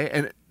that way.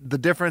 And the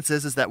difference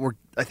is that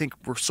I think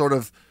we're sort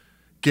of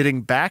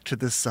getting back to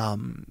this,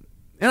 and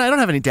I don't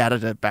have any data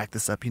to back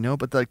this up, you know,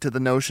 but like to the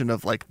notion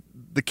of like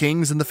the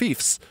kings and the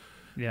fiefs.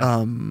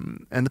 Yeah.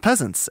 And the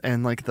peasants,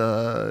 and like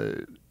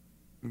the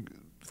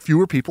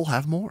fewer people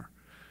have more,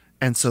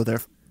 and so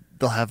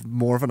they'll have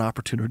more of an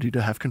opportunity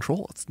to have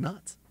control. It's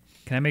nuts.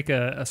 Can I make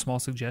a small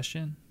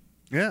suggestion?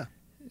 Yeah.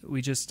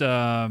 We just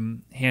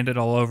hand it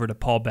all over to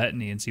Paul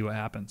Bettany and see what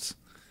happens.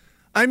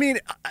 I mean,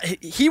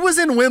 he was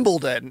in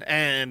Wimbledon,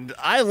 and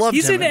I loved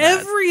him. He's in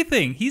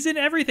everything. He's in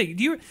everything.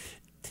 Do you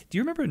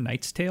remember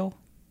Knight's Tale?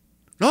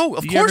 Oh,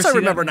 of course I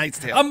remember Knight's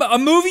Tale. A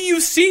movie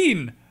you've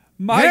seen.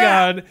 My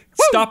God,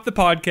 woo! Stop the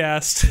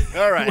podcast.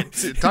 All right.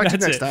 Talk to you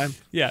next time.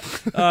 Yeah.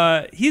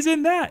 He's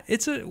in that.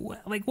 It's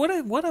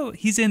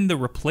he's in The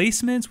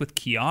Replacements with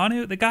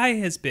Keanu. The guy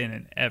has been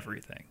in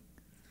everything.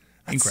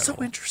 That's incredible.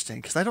 So interesting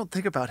because I don't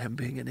think about him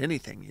being in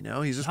anything, you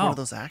know? He's just one of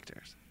those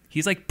actors.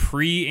 He's like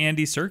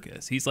pre-Andy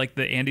Serkis. He's like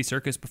the Andy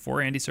Serkis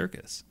before Andy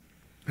Serkis.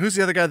 Who's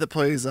the other guy that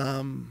plays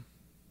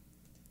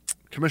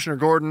Commissioner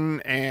Gordon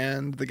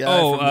and the guy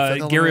from the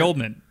Fifth Gary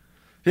Element? Oldman.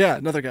 Yeah,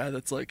 another guy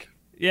that's like...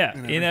 Yeah,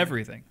 in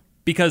everything.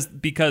 Because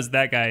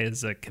that guy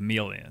is a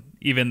chameleon,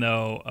 even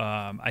though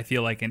I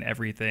feel like in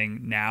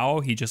everything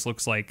now he just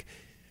looks like,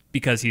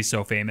 because he's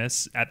so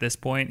famous at this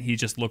point, he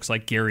just looks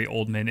like Gary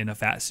Oldman in a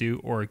fat suit,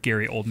 or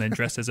Gary Oldman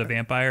dressed as a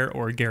vampire,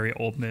 or Gary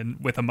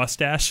Oldman with a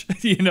mustache.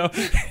 You know,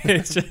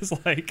 it's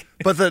just like.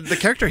 But the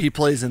character he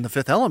plays in The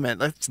Fifth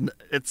Element,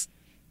 it's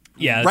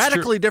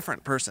radically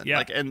different person.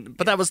 Yeah.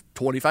 But that was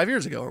 25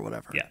 years ago or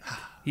whatever. Yeah,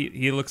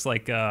 he looks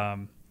like.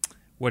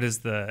 What is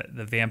the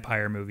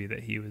vampire movie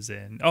that he was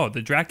in? Oh,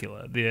 the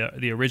Dracula,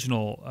 the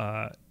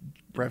original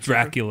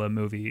Dracula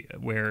movie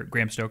where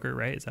Bram Stoker,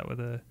 right? Is that what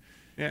the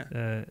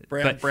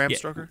Bram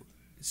Stoker?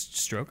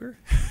 Stoker?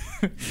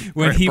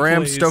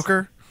 Bram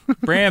Stoker?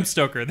 Bram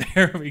Stoker.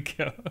 There we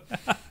go.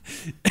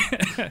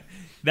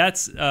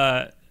 That's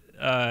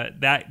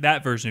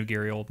that version of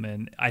Gary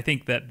Oldman. I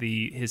think that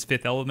his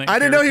Fifth Element. I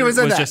didn't know he was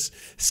in that. Just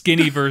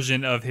skinny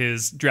version of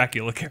his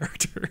Dracula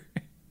character.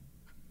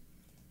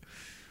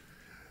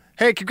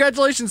 Hey,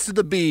 congratulations to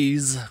the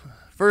Bees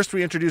First,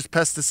 we introduced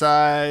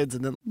pesticides,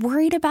 and then...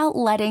 Worried about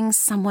letting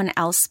someone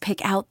else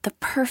pick out the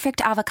perfect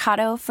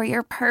avocado for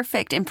your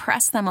perfect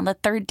impress them on the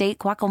third date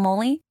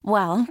guacamole?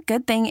 Well,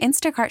 good thing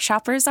Instacart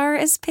shoppers are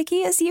as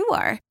picky as you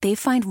are. They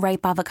find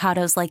ripe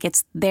avocados like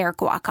it's their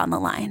guac on the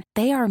line.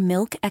 They are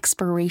milk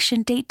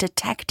expiration date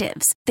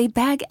detectives. They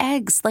bag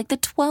eggs like the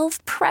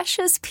 12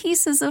 precious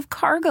pieces of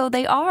cargo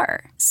they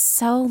are.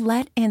 So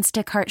let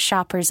Instacart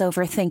shoppers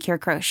overthink your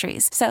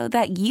groceries so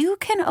that you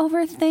can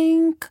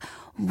overthink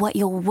what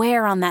you'll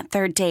wear on that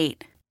third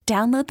date.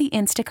 Download the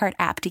Instacart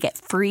app to get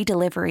free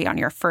delivery on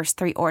your first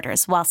 3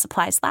 orders while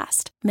supplies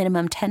last.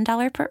 Minimum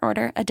 $10 per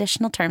order.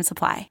 Additional terms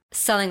apply.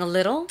 Selling a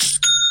little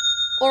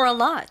or a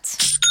lot?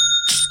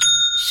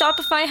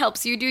 Shopify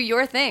helps you do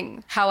your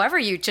thing, however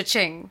you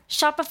cha-ching.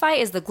 Shopify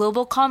is the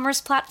global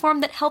commerce platform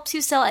that helps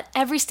you sell at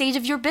every stage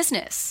of your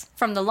business.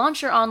 From the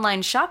launch your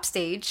online shop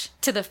stage,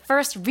 to the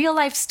first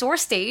real-life store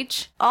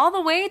stage, all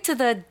the way to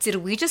the did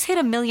we just hit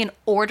 1 million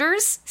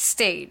orders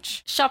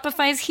stage.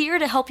 Shopify is here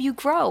to help you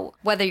grow.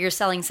 Whether you're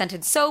selling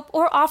scented soap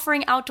or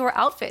offering outdoor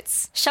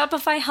outfits,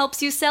 Shopify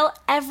helps you sell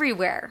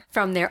everywhere.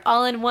 From their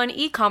all-in-one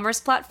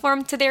e-commerce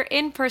platform to their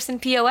in-person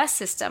POS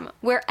system,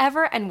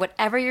 wherever and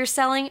whatever you're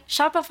selling,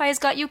 Shopify's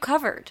got you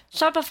covered.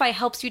 Shopify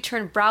helps you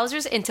turn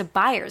browsers into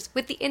buyers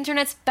with the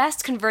internet's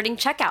best converting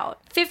checkout.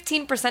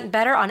 15%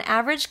 better on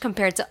average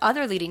compared to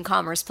other leading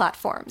commerce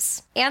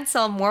platforms. And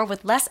sell more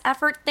with less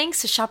effort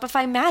thanks to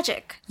Shopify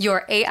Magic,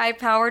 your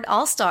AI-powered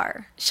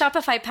all-star.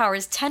 Shopify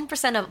powers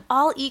 10% of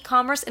all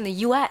e-commerce in the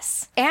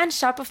US. And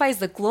Shopify is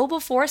the global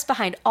force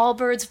behind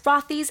Allbirds,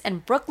 Rothy's,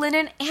 and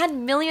Brooklinen,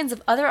 and millions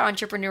of other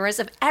entrepreneurs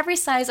of every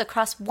size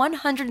across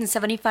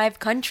 175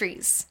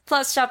 countries.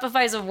 Plus,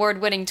 Shopify's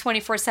award-winning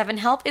 24/7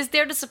 help is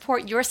there to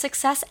support your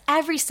success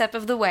every step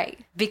of the way.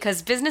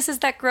 Because businesses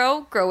that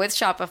grow, grow with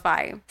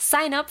Shopify.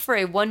 Sign up for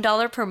a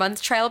 $1 per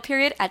month trial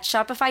period at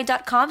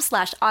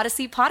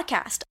shopify.com/Odyssey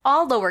Podcast,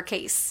 all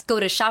lowercase. Go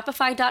to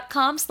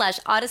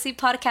shopify.com/Odyssey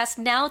Podcast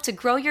now to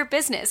grow your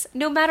business,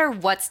 no matter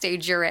what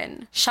stage you're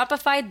in.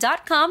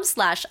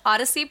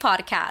 Shopify.com/Odyssey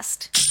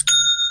Podcast.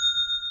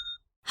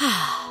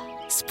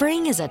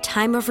 Spring is a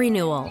time of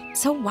renewal,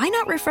 so why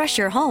not refresh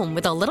your home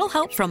with a little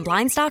help from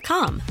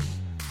Blinds.com?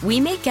 We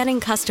make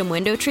getting custom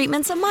window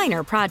treatments a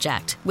minor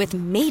project with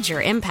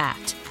major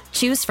impact.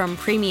 Choose from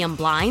premium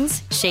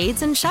blinds,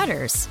 shades, and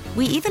shutters.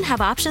 We even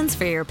have options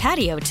for your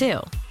patio, too.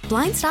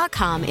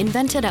 Blinds.com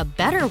invented a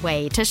better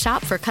way to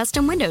shop for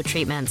custom window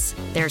treatments.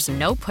 There's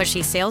no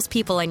pushy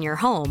salespeople in your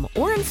home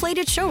or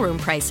inflated showroom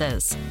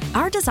prices.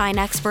 Our design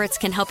experts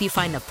can help you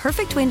find the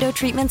perfect window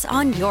treatments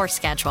on your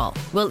schedule.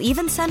 We'll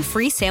even send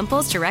free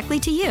samples directly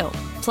to you.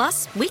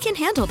 Plus, we can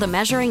handle the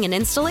measuring and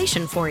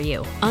installation for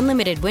you.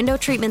 Unlimited window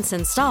treatments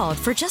installed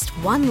for just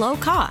one low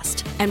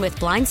cost. And with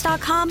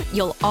Blinds.com,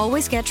 you'll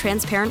always get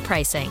transparent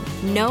pricing.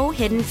 No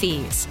hidden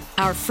fees.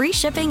 Our free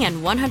shipping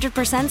and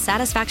 100%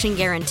 satisfaction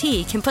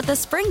guarantee can put the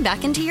spring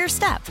back into your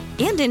step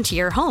and into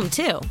your home,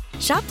 too.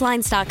 Shop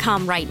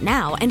Blinds.com right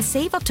now and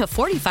save up to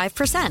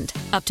 45%.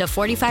 Up to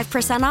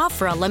 45% off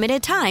for a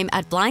limited time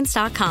at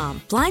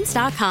Blinds.com.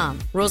 Blinds.com.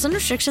 Rules and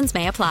restrictions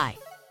may apply.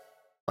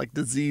 Like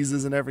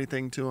diseases and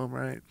everything to them,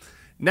 right?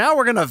 Now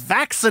we're going to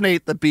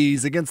vaccinate the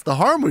bees against the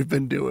harm we've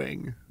been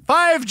doing.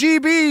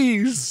 5G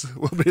bees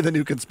will be the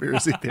new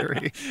conspiracy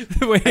theory.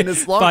 Wait,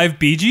 5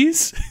 Bee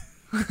Gees?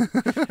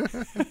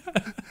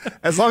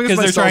 As long as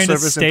my they're cell trying to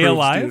service stay improves,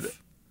 alive?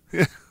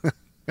 Dude.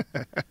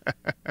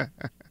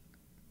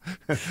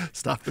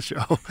 Stop the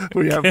show.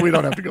 We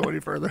don't have to go any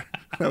further.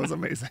 That was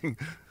amazing.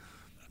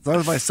 As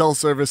long as my cell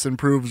service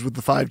improves with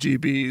the 5G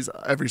bees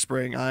every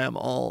spring, I am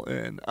all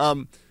in.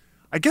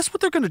 I guess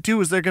what they're going to do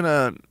is they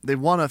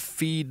want to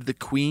feed the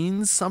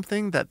queens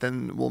something that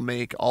then will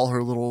make all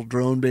her little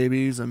drone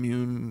babies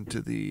immune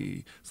to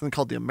something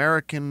called the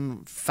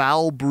American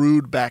foul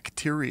brood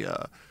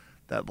bacteria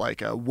that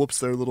whoops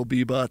their little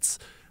bee butts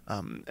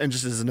and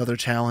just is another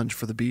challenge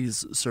for the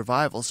bees'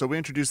 survival. So we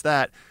introduced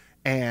that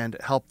and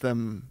help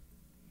them,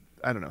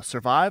 I don't know,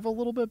 survive a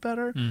little bit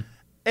better.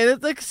 And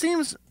it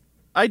seems,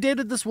 I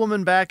dated this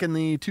woman back in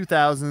the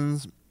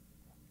 2000s.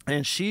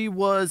 And she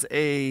was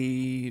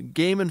a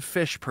game and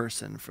fish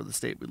person for the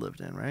state we lived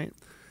in, right?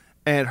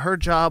 And her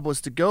job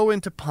was to go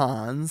into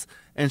ponds,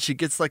 and she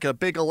gets like a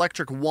big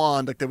electric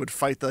wand like they would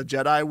fight the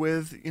Jedi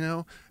with,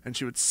 and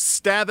she would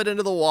stab it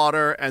into the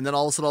water, and then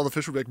all of a sudden all the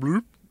fish would be like,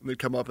 bloop, and they'd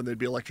come up and they'd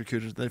be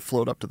electrocuted, and they'd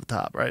float up to the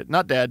top, right?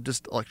 Not dead,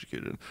 just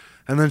electrocuted.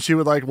 And then she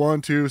would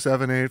 1, 2,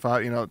 7, 8,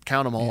 5,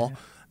 count them all. Yeah.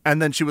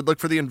 And then she would look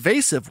for the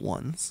invasive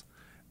ones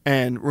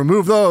and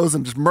remove those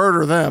and just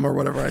murder them or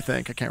whatever, I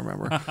think. I can't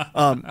remember.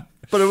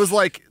 But it was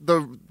like the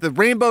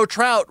rainbow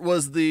trout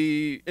was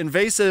the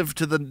invasive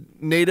to the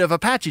native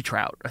Apache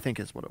trout, I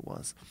think is what it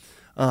was.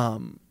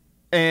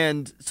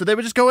 And so they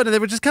would just go in and they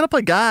would just kind of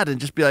play God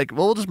and just be like,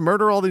 well, we'll just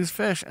murder all these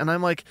fish. And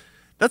I'm like,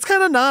 that's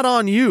kind of not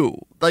on you.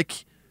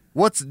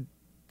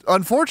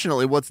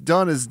 Unfortunately, what's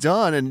done is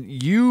done.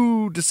 And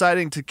you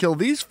deciding to kill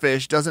these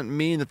fish doesn't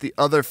mean that the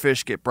other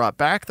fish get brought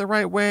back the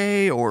right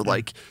way or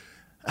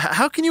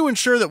how can you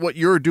ensure that what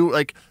you're doing,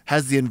 like,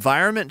 has the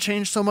environment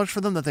changed so much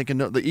for them that they can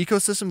know the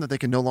ecosystem that they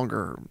can no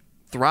longer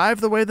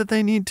thrive the way that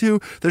they need to?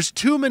 There's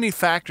too many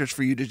factors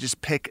for you to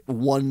just pick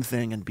one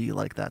thing and be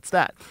like, that's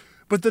that.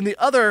 But then the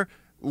other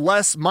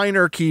less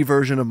minor key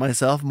version of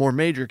myself, more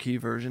major key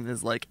version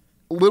is like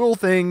little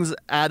things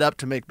add up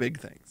to make big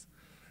things.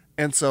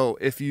 And so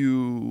if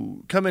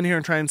you come in here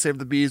and try and save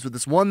the bees with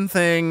this one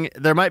thing,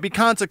 there might be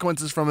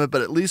consequences from it,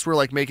 but at least we're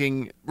like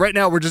making, right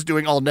now we're just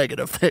doing all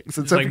negative things.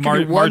 And it's so like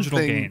marginal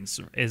gains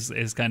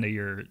is kind of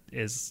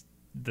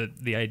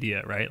the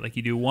idea, right? Like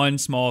you do one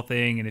small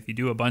thing, and if you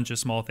do a bunch of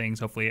small things,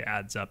 hopefully it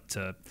adds up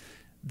to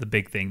the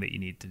big thing that you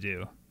need to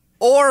do.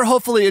 Or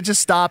hopefully it just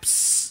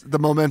stops the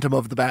momentum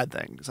of the bad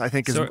things, I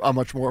think is a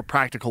much more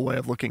practical way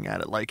of looking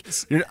at it. Like,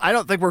 I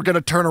don't think we're going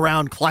to turn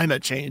around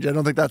climate change.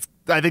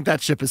 I think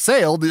that ship has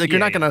sailed. Like, you're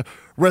not going to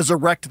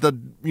resurrect the,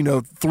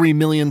 3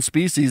 million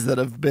species that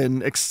have been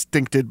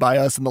extincted by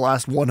us in the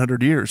last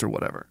 100 years or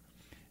whatever.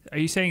 Are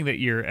you saying that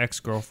your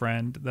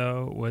ex-girlfriend,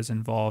 though, was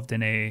involved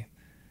in a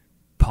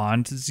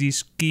Ponzi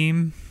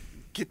scheme?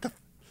 Get the...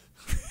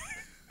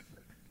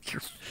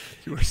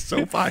 You are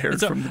so fired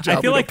from the job.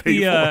 I feel like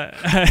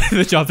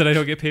the job that I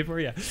don't get paid for.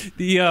 Yeah.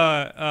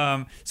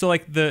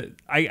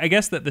 I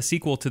guess that the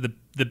sequel to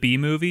the Bee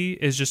movie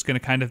is just going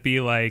to kind of be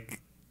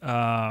like,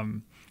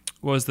 what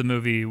was the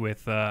movie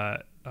with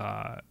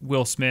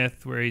Will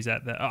Smith where he's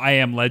at the I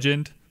Am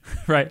Legend,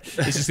 right?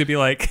 It's just gonna be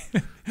like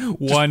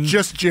one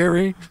just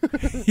Jerry.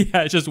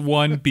 Yeah, just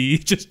one bee,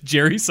 just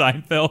Jerry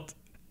Seinfeld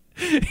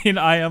in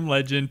I Am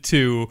Legend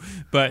 2,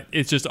 but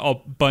it's just a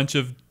bunch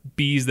of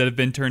bees that have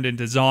been turned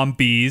into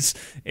zombies,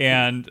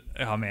 and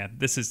oh man,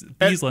 bees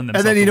lend themselves.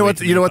 And then you know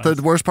what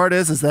the worst part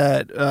is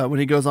that when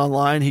he goes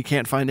online, he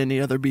can't find any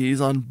other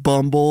bees on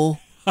Bumble.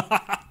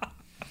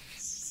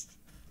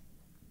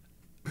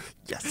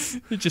 Yes,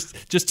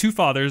 just two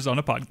fathers on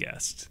a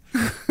podcast,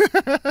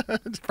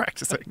 just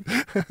practicing.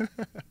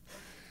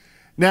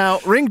 Now,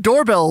 Ring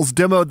Doorbells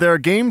demoed their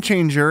game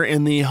changer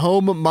in the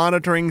home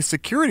monitoring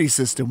security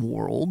system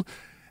world.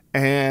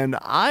 And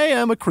I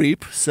am a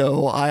creep,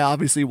 so I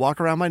obviously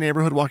walk around my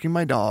neighborhood walking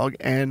my dog.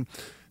 And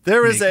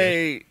there is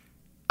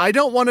I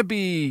don't want to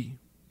be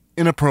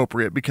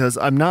inappropriate because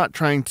I'm not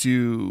trying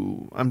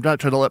to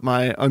let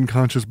my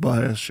unconscious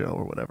bias show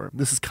or whatever.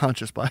 This is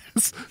conscious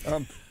bias.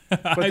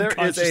 But I'm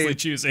consciously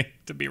choosing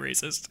to be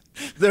racist.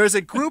 There is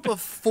a group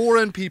of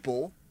foreign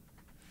people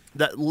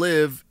that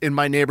live in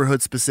my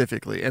neighborhood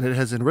specifically, and it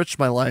has enriched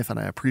my life, and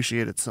I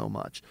appreciate it so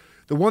much.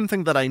 The one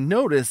thing that I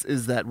notice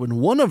is that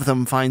when one of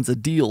them finds a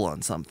deal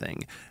on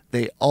something,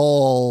 they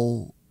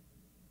all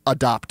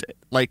adopt it.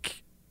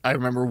 Like, I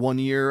remember one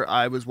year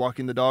I was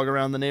walking the dog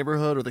around the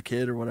neighborhood, or the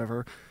kid or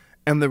whatever,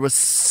 and there was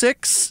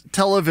 6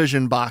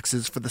 television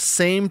boxes for the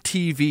same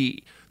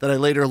TV that I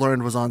later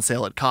learned was on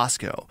sale at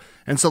Costco.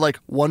 And so, like,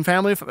 one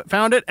family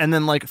found it, and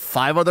then, like,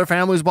 5 other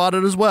families bought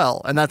it as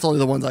well. And that's only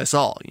the ones I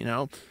saw,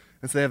 And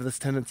so they have this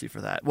tendency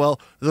for that.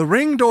 Well, the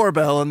Ring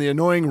doorbell and the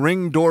annoying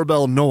Ring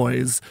doorbell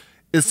noise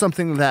is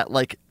something that,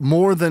 like,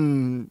 more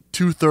than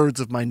 2/3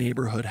 of my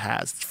neighborhood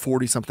has.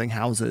 40-something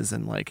houses,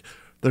 and, like,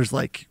 there's,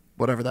 like,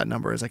 whatever that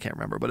number is, I can't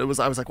remember. But I was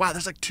like, wow,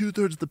 there's, like,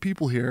 2/3 of the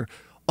people here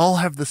all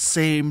have the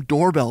same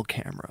doorbell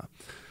camera.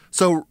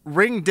 So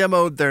Ring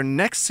demoed their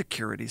next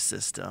security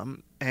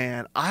system,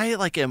 and I,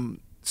 like,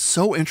 am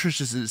so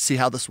interested to see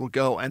how this will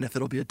go and if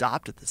it'll be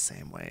adopted the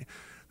same way.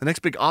 The next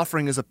big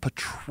offering is a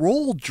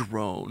patrol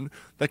drone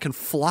that can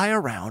fly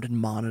around and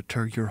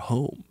monitor your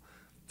home.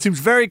 Seems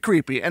very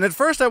creepy. And at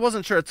first I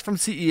wasn't sure. It's from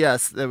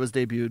CES that was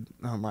debuted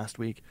last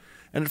week.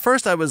 And at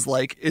first I was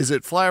like, is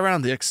it fly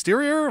around the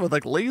exterior with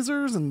like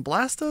lasers and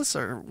blast us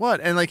or what?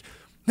 And like,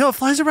 no, it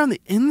flies around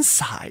the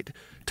inside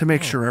to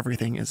make sure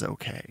everything is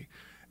okay.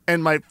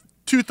 And my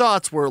 2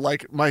 thoughts were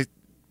like, my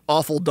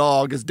awful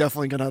dog is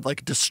definitely going to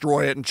like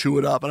destroy it and chew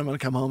it up. And I'm going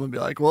to come home and be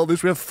like, well, at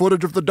least we have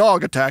footage of the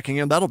dog attacking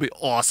him. That'll be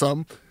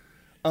awesome.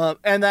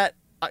 And that,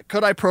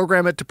 could I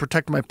program it to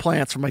protect my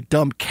plants from my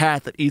dumb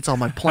cat that eats all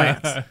my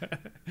plants?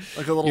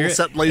 Like a little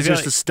set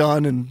lasers to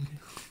stun and...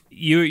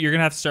 You're going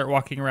to have to start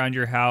walking around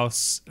your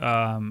house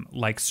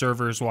like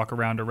servers walk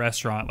around a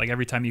restaurant, like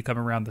every time you come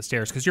around the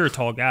stairs, because you're a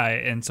tall guy,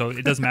 and so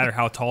it doesn't matter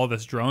how tall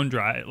this drone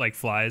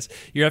flies.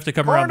 You have to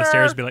come around the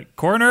stairs and be like,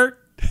 corner!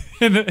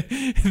 And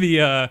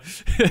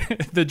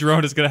the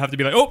drone is going to have to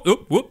be like,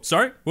 whoop,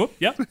 sorry,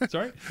 yeah,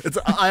 sorry.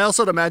 I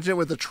also imagine it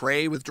with a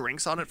tray with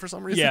drinks on it for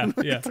some reason.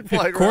 Yeah.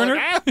 Like,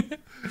 corner?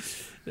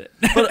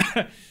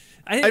 But,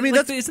 I mean,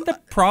 isn't the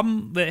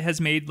problem that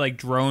has made like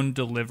drone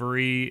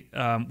delivery?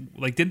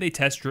 Like, didn't they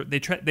test? They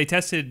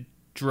tested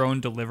drone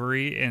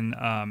delivery in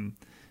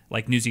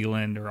like New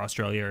Zealand or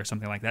Australia or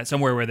something like that,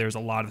 somewhere where there's a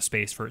lot of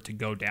space for it to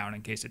go down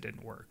in case it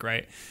didn't work,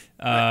 right?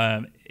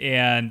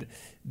 And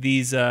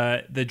these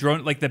the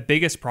drone, like the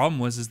biggest problem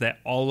was that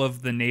all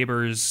of the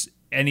neighbors,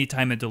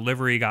 anytime a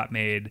delivery got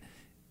made,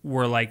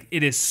 were like,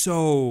 it is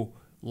so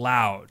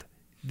loud.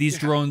 These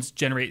drones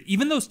generate,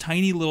 even those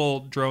tiny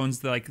little drones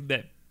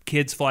that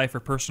kids fly for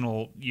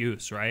personal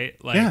use,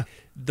 right? Like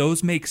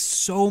those make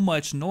so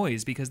much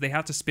noise because they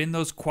have to spin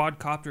those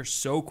quadcopters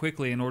so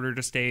quickly in order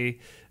to stay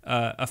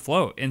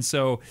afloat. And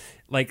so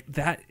like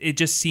that, it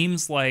just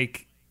seems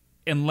like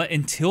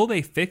until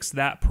they fix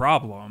that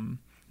problem,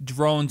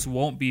 drones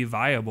won't be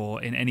viable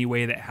in any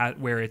way that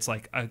where it's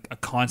like a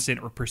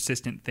constant or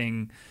persistent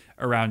thing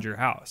around your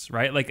house,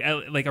 right? Like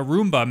a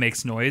Roomba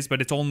makes noise,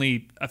 but it's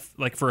only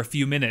like for a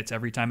few minutes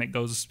every time it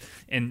goes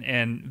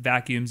and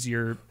vacuums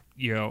your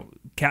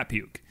cat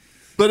puke.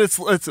 But it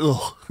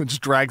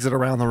just drags it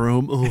around the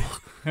room.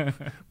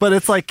 But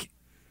it's like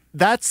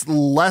that's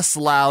less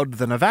loud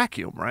than a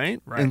vacuum, right?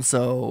 And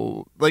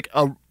so like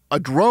a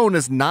drone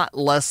is not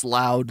less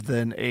loud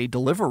than a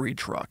delivery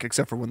truck,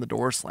 except for when the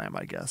doors slam,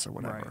 I guess, or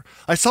whatever. Right.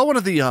 I saw one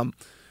of the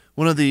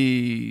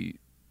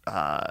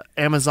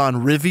Amazon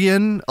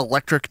Rivian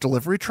electric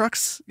delivery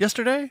trucks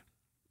yesterday.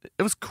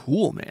 It was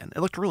cool, man. It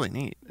looked really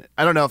neat.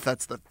 I don't know if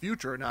that's the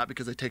future or not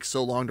because it takes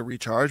so long to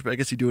recharge, but I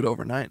guess you do it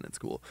overnight and it's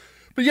cool.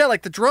 But yeah,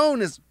 like the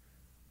drone is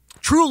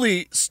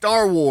truly,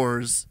 Star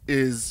Wars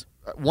is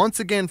once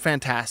again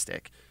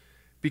fantastic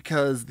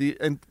because the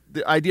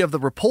idea of the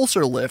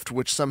repulsor lift,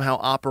 which somehow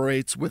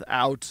operates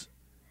without,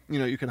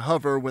 you can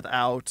hover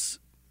without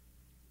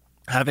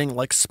having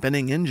like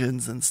spinning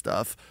engines and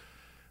stuff.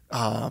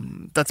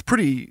 That's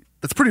pretty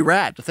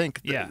rad to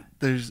think. Yeah.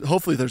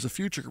 Hopefully there's a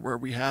future where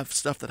we have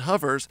stuff that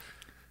hovers,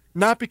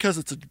 not because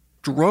it's a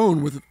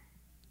drone with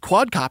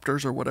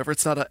quadcopters or whatever.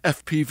 It's not a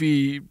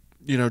FPV,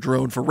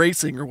 drone for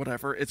racing or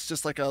whatever. It's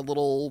just like a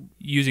little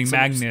using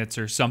magnets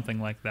or something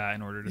like that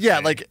in order to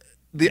stay. Like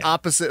the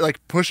opposite,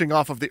 like pushing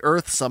off of the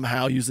Earth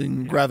somehow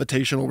using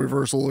gravitational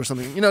reversal or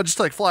something. Just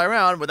to like fly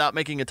around without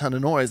making a ton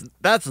of noise.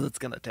 That's what it's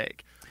going to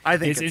take. I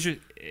think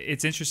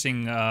it's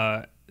interesting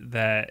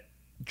that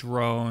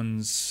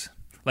drones,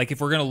 like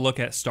if we're going to look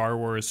at Star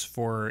Wars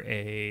for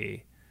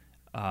a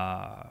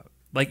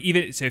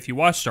even so if you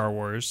watch Star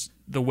Wars,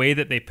 the way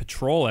that they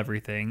patrol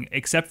everything,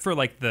 except for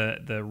like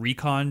the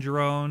recon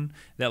drone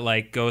that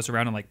like goes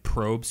around and like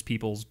probes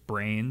people's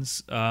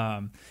brains,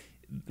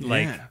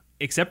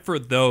 except for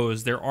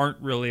those, there aren't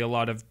really a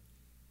lot of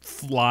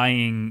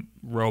flying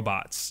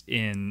robots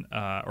in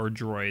or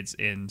droids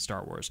in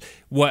Star Wars.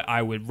 What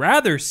I would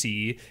rather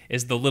see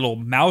is the little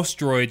mouse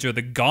droids or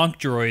the gonk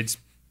droids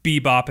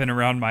bebopping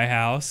around my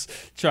house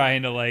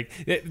trying to like.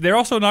 There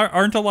also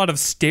aren't a lot of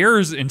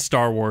stairs in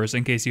Star Wars,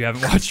 in case you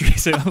haven't watched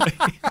recently.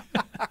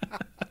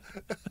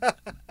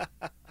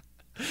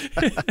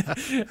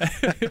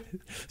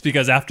 It's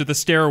because after the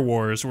Stair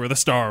Wars were the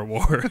Star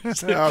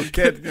Wars. Oh,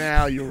 kid,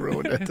 now you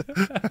ruined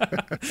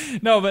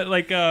it. No, but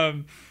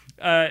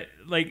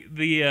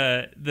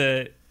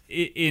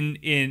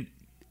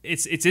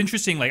it's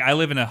interesting. Like I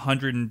live in a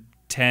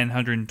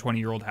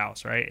 120-year-old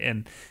house, right?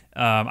 And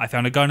I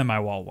found a gun in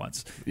my wall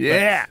once.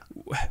 Yeah.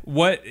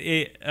 But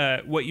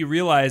what you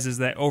realize is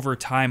that over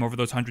time, over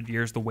those 100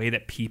 years, the way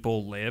that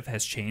people live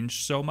has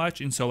changed so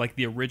much, and so like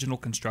the original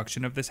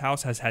construction of this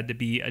house has had to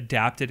be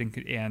adapted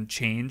and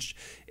changed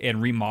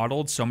and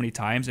remodeled so many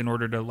times in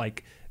order to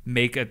like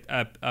make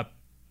a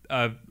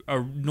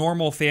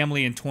normal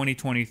family in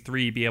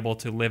 2023 be able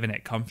to live in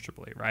it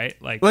comfortably, right?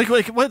 Like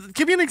what?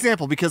 Give me an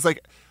example, because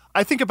like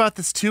I think about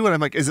this too, and I'm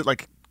like, is it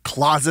like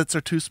closets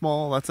are too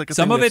small? That's like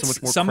some of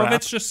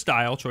it's just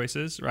style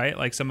choices, right?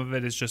 Like some of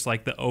it is just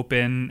like the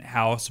open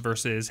house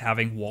versus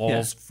having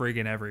walls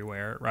friggin'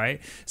 everywhere,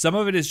 right? Some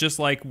of it is just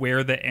like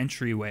where the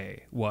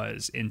entryway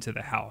was into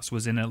the house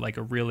was in a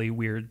really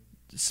weird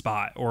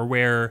spot, or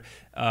where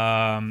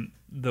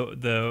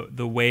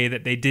the way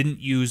that they didn't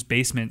use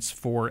basements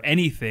for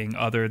anything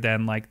other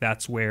than like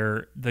that's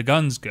where the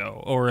guns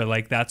go, or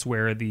like that's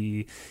where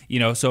the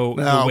now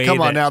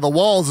the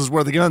walls is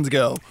where the guns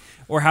go.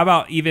 Or how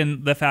about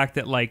even the fact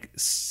that like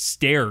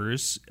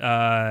stairs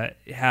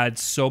had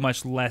so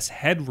much less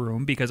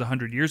headroom because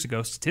 100 years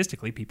ago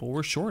statistically people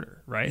were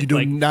shorter, right? You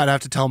do not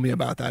have to tell me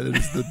about that. It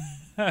is the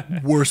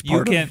worst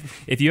part.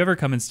 If you ever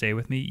come and stay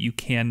with me, you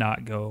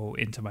cannot go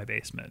into my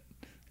basement.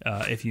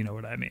 If you know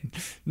what I mean.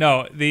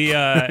 No,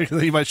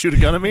 you might shoot a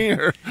gun at me,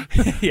 or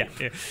yeah.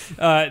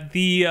 But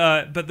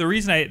the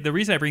reason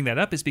I bring that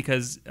up is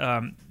because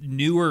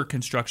newer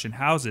construction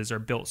houses are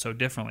built so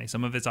differently.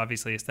 Some of it's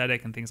obviously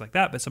aesthetic and things like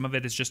that, but some of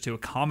it is just to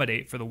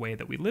accommodate for the way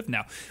that we live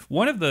now.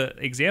 One of the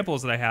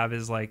examples that I have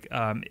is like,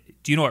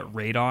 do you know what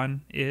radon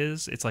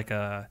is? It's like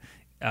a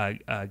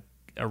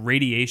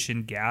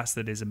radiation gas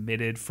that is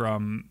emitted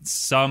from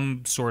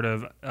some sort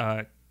of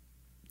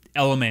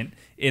element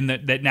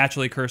that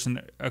naturally occurs in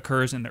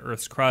the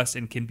Earth's crust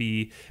and can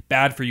be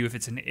bad for you if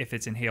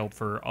it's inhaled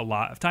for a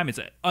lot of time. It's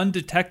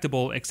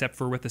undetectable except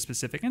for with a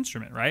specific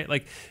instrument, right?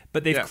 Like,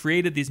 but they've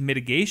created these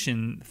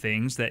mitigation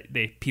things that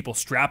people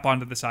strap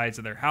onto the sides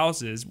of their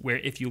houses, where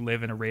if you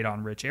live in a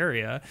radon-rich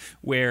area,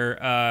 where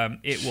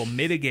it will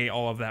mitigate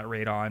all of that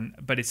radon,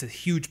 but it's a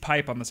huge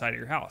pipe on the side of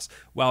your house.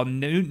 While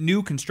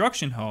new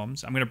construction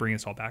homes, I'm going to bring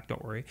this all back,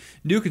 don't worry.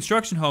 New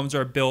construction homes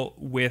are built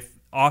with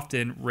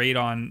often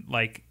radon,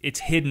 like it's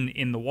hidden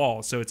in the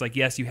wall. So it's like,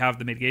 yes, you have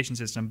the mitigation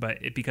system, but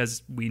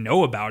because we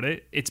know about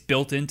it, it's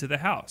built into the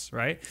house,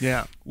 right?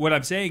 Yeah. What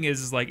I'm saying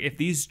is like if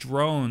these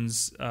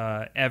drones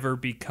ever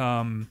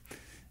become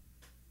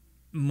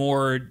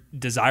more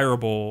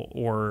desirable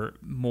or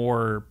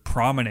more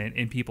prominent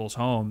in people's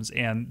homes,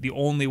 and the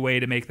only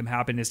way to make them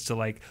happen is to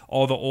like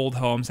all the old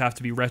homes have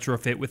to be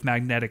retrofit with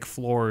magnetic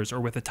floors or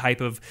with a type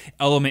of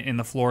element in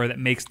the floor that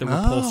makes the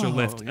repulsor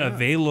lift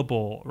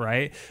available,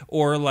 right?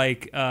 Or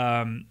like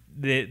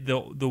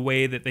the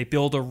way that they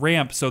build a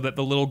ramp so that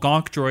the little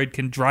gonk droid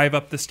can drive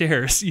up the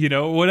stairs, you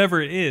know,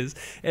 whatever it is.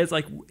 It's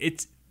like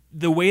it's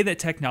the way that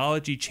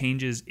technology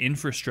changes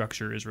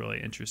infrastructure is really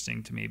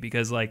interesting to me,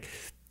 because like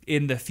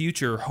in the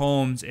future,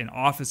 homes and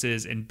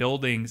offices and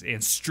buildings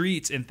and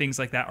streets and things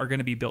like that are going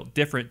to be built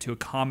different to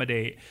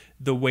accommodate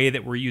the way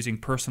that we're using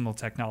personal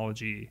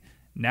technology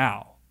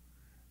now.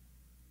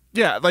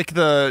 Yeah, like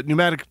the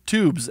pneumatic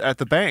tubes at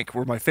the bank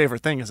were my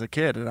favorite thing as a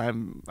kid,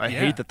 and I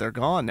hate that they're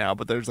gone now,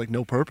 but there's like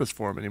no purpose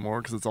for them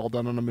anymore because it's all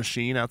done on a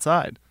machine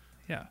outside.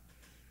 Yeah.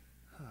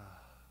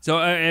 So,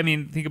 I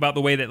mean, think about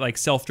the way that like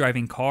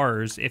self-driving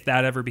cars, if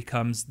that ever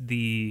becomes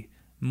the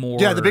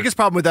more... Yeah, the biggest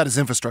problem with that is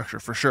infrastructure,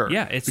 for sure.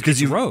 Yeah,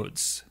 it's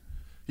roads.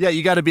 Yeah,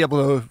 you got to be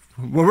able to...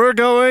 Where we're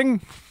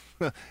going...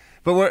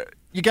 But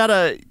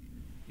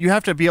you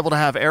have to be able to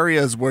have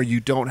areas where you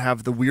don't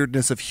have the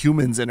weirdness of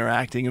humans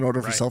interacting in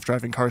order for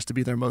self-driving cars to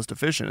be their most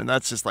efficient. And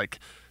that's just like...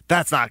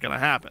 That's not going to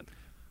happen.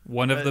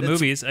 One of the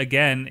movies,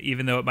 again,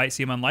 even though it might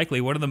seem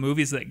unlikely, one of the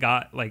movies that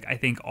got, like, I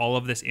think all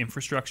of this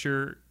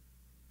infrastructure...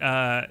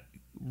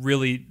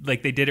 really,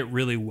 like, they did it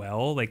really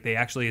well. Like, they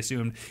actually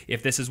assumed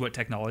if this is what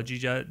technology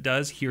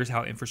does, here's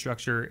how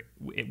infrastructure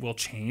it will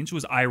change,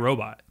 was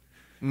iRobot.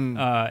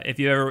 If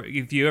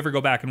you ever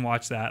go back and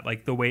watch that,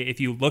 like the way, if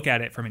you look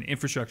at it from an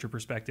infrastructure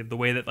perspective, the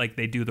way that like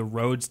they do the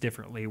roads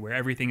differently, where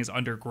everything is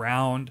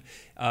underground,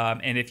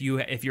 and if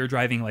you're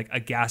driving like a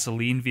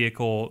gasoline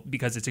vehicle,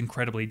 because it's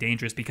incredibly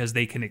dangerous because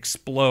they can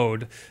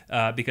explode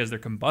because they're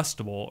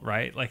combustible,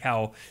 right? Like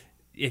how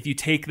if you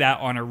take that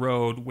on a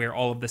road where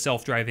all of the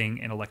self-driving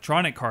and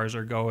electronic cars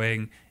are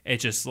going, it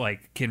just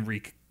like can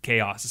wreak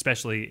chaos,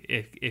 especially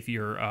if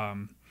you're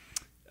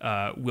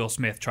Will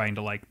Smith trying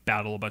to like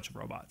battle a bunch of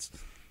robots.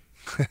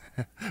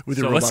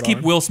 So let's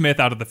keep Will Smith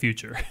out of the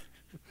future.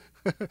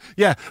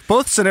 Yeah,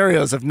 both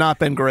scenarios have not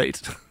been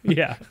great.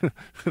 Yeah.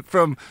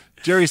 From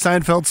Jerry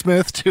Seinfeld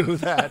Smith to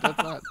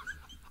that.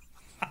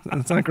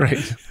 That's not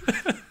great.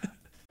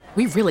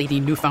 We really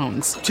need new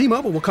phones.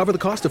 T-Mobile will cover the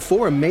cost of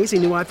 4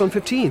 amazing new iPhone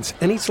 15s,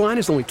 and each line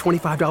is only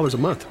 $25 a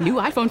month. New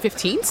iPhone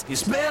 15s?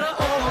 It's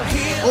better over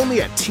here.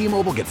 Only at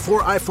T-Mobile, get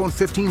 4 iPhone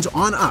 15s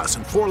on us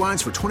and 4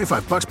 lines for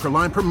 $25 per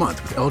line per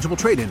month with eligible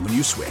trade-in when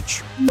you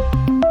switch.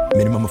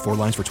 Minimum of 4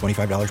 lines for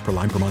 $25 per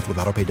line per month with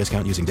autopay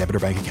discount using debit or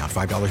bank account.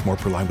 $5 more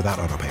per line without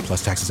autopay,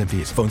 plus taxes and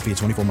fees. Phone fee at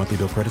 24 monthly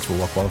bill credits for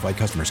well-qualified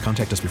customers.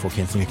 Contact us before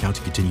canceling account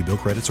to continue bill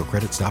credits or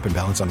credit stop and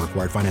balance on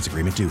required finance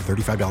agreement due.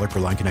 $35 per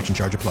line connection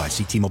charge applies.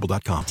 See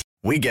T-Mobile.com.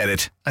 We get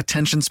it.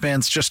 Attention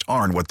spans just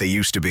aren't what they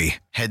used to be.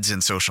 Heads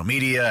in social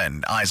media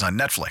and eyes on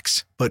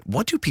Netflix. But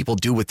what do people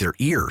do with their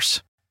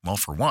ears? Well,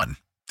 for one,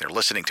 they're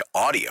listening to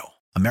audio.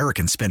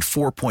 Americans spend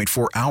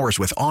 4.4 hours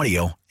with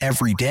audio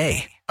every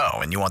day. Oh,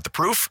 and you want the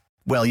proof?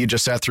 Well, you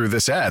just sat through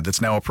this ad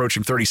that's now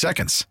approaching 30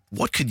 seconds.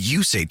 What could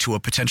you say to a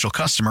potential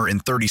customer in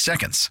 30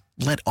 seconds?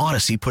 Let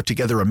Odyssey put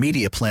together a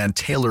media plan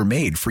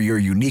tailor-made for your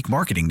unique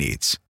marketing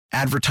needs.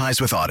 Advertise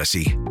with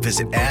Odyssey.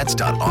 Visit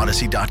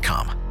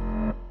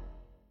ads.odyssey.com.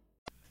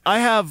 I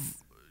have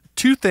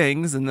 2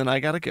 things, and then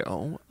I gotta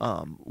go.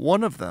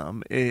 One of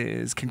them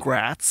is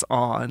congrats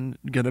on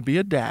gonna be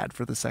a dad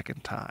for the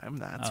second time.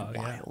 That's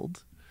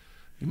wild.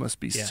 You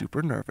must be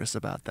super nervous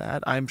about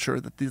that. I'm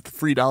sure that the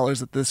 $3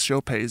 that this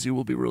show pays you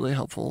will be really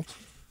helpful.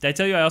 Did I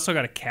tell you I also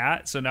got a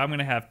cat? So now I'm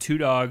gonna have 2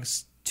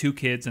 dogs, 2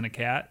 kids, and a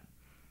cat.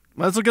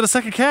 Might as well get a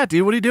second cat,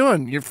 dude. What are you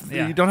doing? You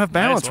don't have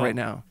balance right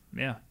now.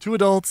 Yeah. 2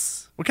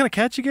 adults. What kind of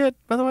cat you get,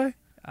 by the way?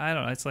 I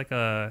don't know. It's like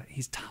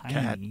he's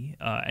tiny,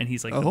 and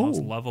he's like the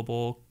most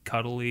lovable,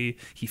 cuddly.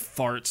 He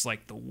farts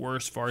like the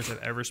worst farts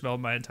I've ever smelled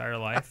in my entire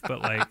life.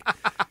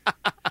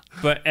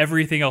 But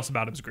everything else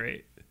about him's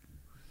great.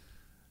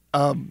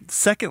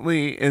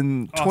 Secondly,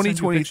 in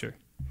 2020,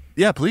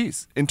 yeah,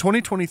 please. In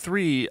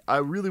 2023, I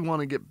really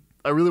want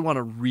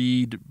to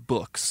read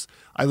books.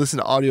 I listen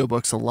to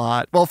audiobooks a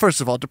lot. Well,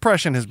 first of all,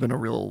 depression has been a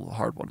real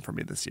hard one for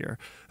me this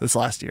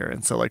last year.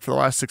 And so like for the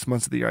last 6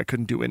 months of the year, I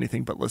couldn't do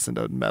anything but listen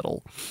to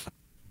metal.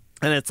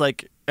 And it's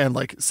like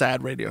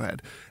sad Radiohead.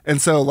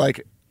 And so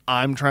like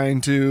I'm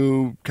trying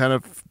to kind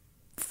of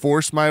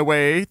force my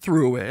way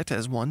through it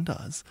as one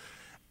does.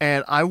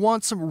 And I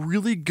want some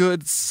really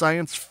good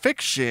science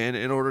fiction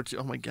in order to...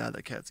 Oh my God,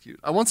 that cat's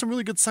cute. I want some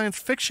really good science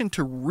fiction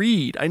to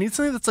read. I need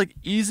something that's like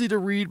easy to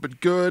read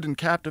but good and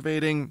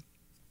captivating.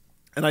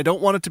 And I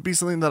don't want it to be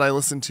something that I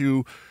listen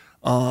to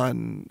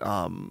on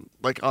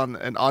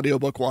an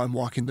audiobook while I'm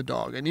walking the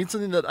dog. I need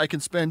something that I can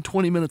spend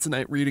 20 minutes a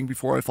night reading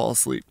before I fall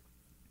asleep.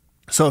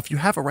 So if you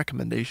have a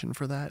recommendation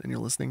for that and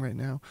you're listening right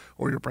now,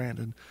 or you're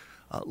Brandon,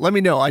 let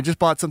me know. I just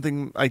bought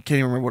something, I can't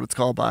even remember what it's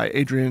called, by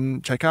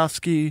Adrian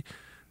Tchaikovsky.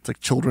 It's like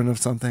Children of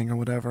something or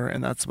whatever,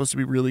 and that's supposed to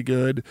be really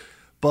good.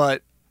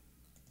 But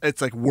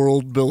it's like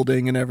world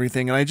building and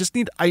everything,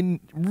 and I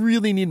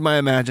really need my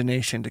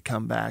imagination to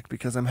come back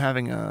because I'm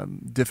having a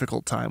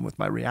difficult time with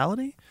my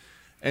reality.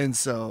 And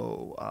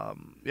so,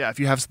 if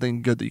you have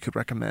something good that you could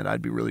recommend,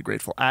 I'd be really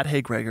grateful. At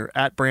Hey Gregor,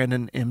 at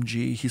Brandon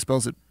MG. He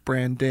spells it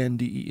Brandon,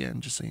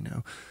 D-E-N, just so you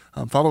know.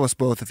 Follow us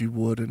both if you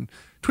would, and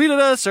tweet at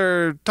us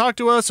or talk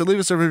to us or leave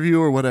us a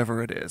review or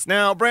whatever it is.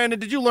 Now, Brandon,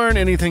 did you learn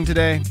anything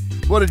today?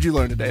 What did you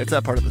learn today? It's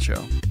that part of the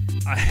show.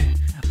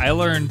 I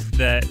learned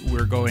that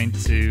we're going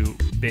to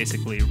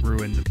basically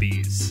ruin the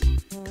bees.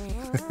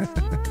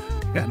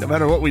 Yeah, no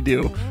matter what we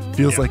do,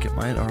 feels like it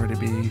might already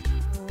be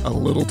a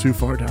little too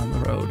far down the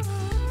road.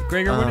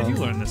 Gregor, what did you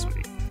learn this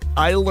week?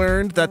 I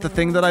learned that the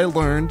thing that I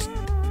learned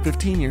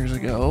 15 years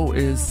ago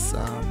is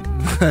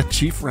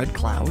Chief Red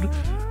Cloud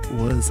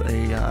was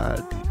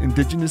a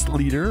indigenous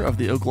leader of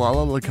the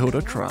Oglala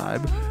Lakota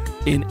tribe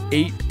in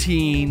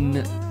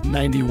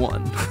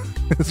 1891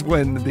 is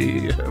when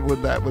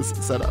that was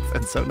set up.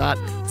 And so not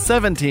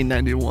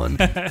 1791,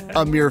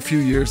 a mere few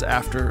years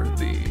after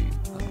the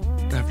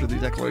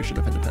Declaration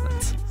of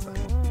Independence. So.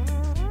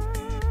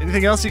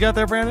 Anything else you got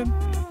there, Brandon?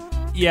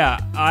 Yeah,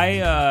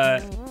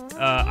 I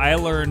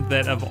learned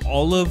that of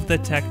all of the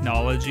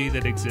technology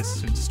that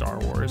exists in Star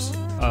Wars,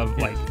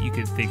 you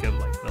could think of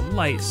like the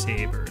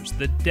lightsabers,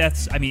 the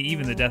deaths. I mean,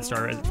 even the Death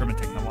Star from a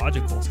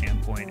technological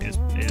standpoint is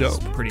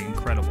pretty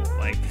incredible.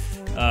 Like,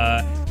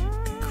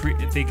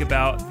 think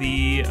about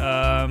the.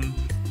 I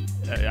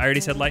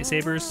already said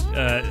lightsabers.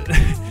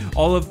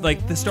 All of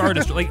like the Star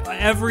Destroyer, like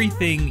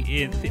everything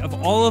of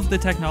all of the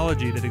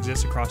technology that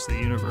exists across the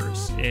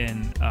universe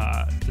in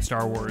the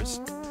Star Wars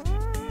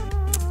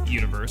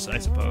universe, I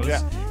suppose.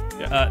 Yeah.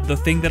 The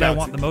thing that I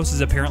want the most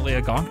is apparently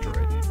a gonk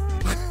droid.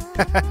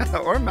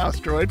 Or a mouse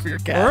droid for your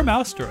cat. Or a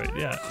mouse droid,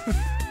 yeah.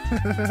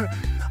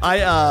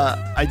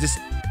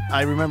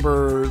 I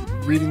remember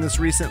reading this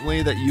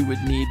recently that you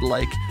would need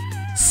like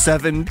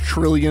 7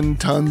 trillion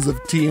tons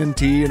of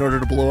TNT in order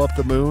to blow up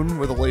the moon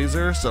with a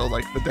laser. So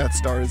like the Death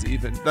Star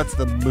that's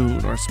the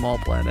moon or a small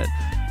planet.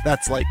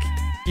 That's like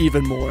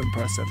even more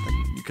impressive than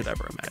you could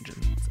ever imagine.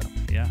 So.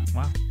 Yeah,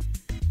 wow.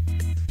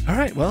 All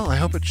right, well, I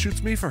hope it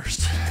shoots me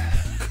first.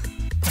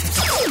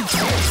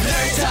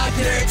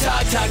 Nerd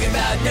Talk, talking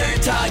about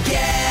Nerd Talk,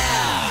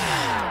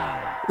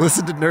 yeah!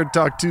 Listen to Nerd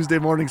Talk Tuesday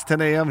mornings, 10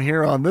 a.m.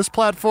 here on this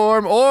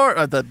platform,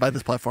 or by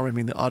this platform, I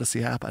mean the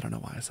Odyssey app. I don't know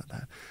why I said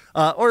that.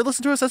 Or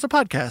listen to us as a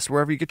podcast,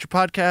 wherever you get your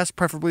podcast,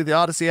 preferably the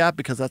Odyssey app,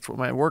 because that's what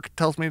my work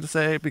tells me to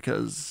say,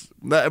 because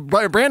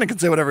Brandon can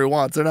say whatever he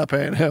wants. They're not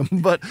paying him.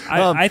 But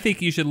I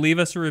think you should leave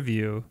us a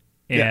review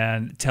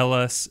and tell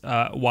us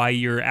why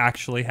you're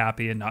actually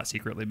happy and not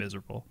secretly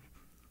miserable.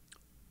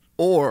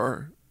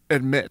 Or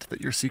admit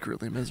that you're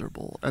secretly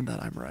miserable and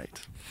that I'm right.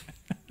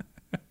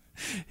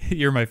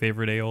 You're my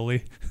favorite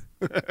aioli.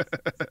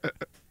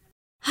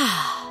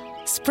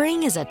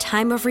 Spring is a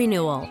time of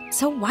renewal,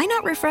 so why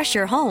not refresh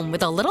your home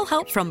with a little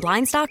help from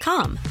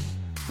Blinds.com?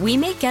 We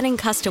make getting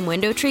custom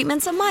window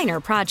treatments a minor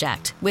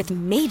project with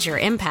major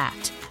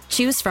impact.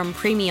 Choose from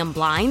premium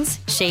blinds,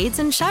 shades,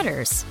 and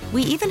shutters.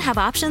 We even have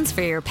options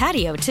for your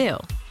patio, too.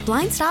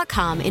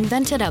 Blinds.com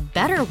invented a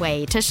better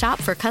way to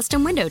shop for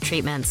custom window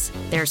treatments.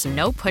 There's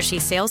no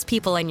pushy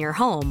salespeople in your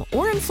home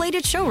or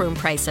inflated showroom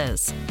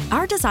prices.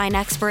 Our design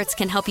experts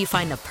can help you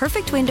find the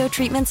perfect window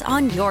treatments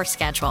on your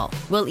schedule.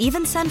 We'll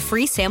even send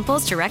free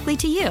samples directly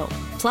to you.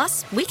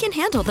 Plus, we can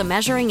handle the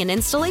measuring and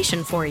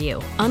installation for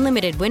you.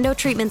 Unlimited window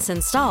treatments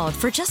installed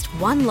for just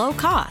one low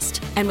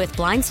cost. And with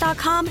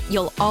Blinds.com,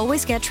 you'll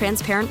always get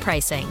transparent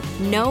pricing.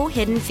 No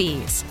hidden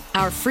fees.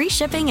 Our free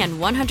shipping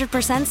and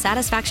 100%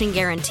 satisfaction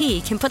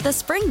guarantee can put the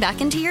spring back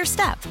into your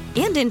step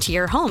and into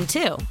your home,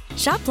 too.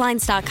 Shop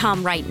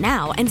Blinds.com right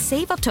now and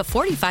save up to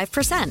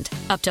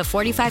 45%. Up to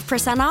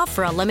 45% off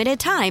for a limited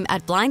time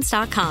at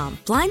Blinds.com.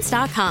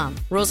 Blinds.com.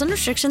 Rules and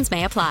restrictions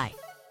may apply.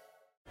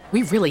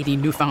 We really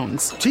need new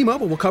phones.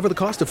 T-Mobile will cover the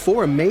cost of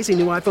 4 amazing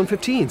new iPhone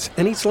 15s,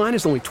 and each line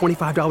is only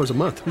 $25 a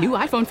month. New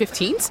iPhone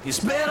 15s? It's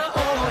better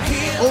over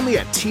here. Only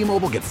at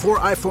T-Mobile, get 4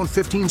 iPhone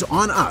 15s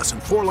on us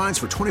and 4 lines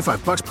for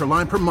 $25 per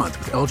line per month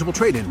with eligible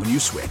trade-in when you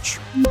switch.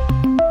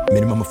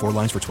 Minimum of 4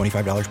 lines for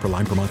 $25 per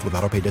line per month with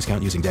autopay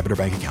discount using debit or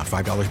bank account.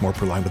 $5 more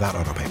per line without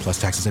autopay, plus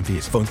taxes and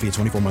fees. Phone fee at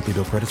 24 monthly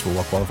bill credits for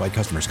well-qualified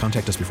customers.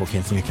 Contact us before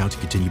canceling account to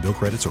continue bill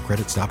credits or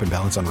credit stop and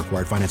balance on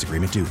required finance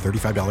agreement due.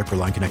 $35 per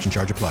line connection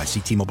charge applies. See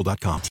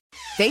T-Mobile.com.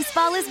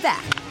 Baseball is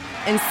back,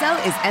 and so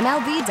is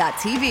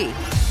MLB.tv.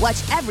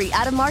 Watch every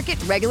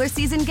out-of-market regular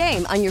season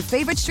game on your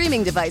favorite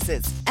streaming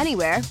devices.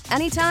 Anywhere,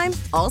 anytime,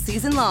 all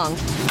season long.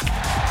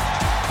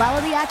 Follow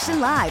the action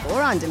live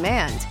or on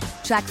demand.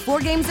 Track 4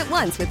 games at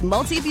once with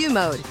multi-view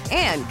mode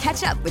and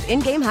catch up with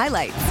in-game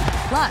highlights.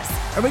 Plus,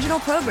 original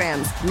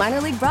programs,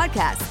 minor league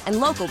broadcasts, and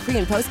local pre-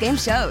 and post-game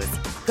shows.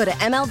 Go to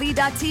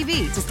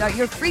MLB.tv to start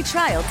your free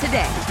trial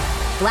today.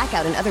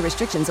 Blackout and other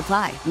restrictions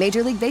apply.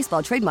 Major League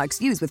Baseball trademarks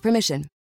used with permission.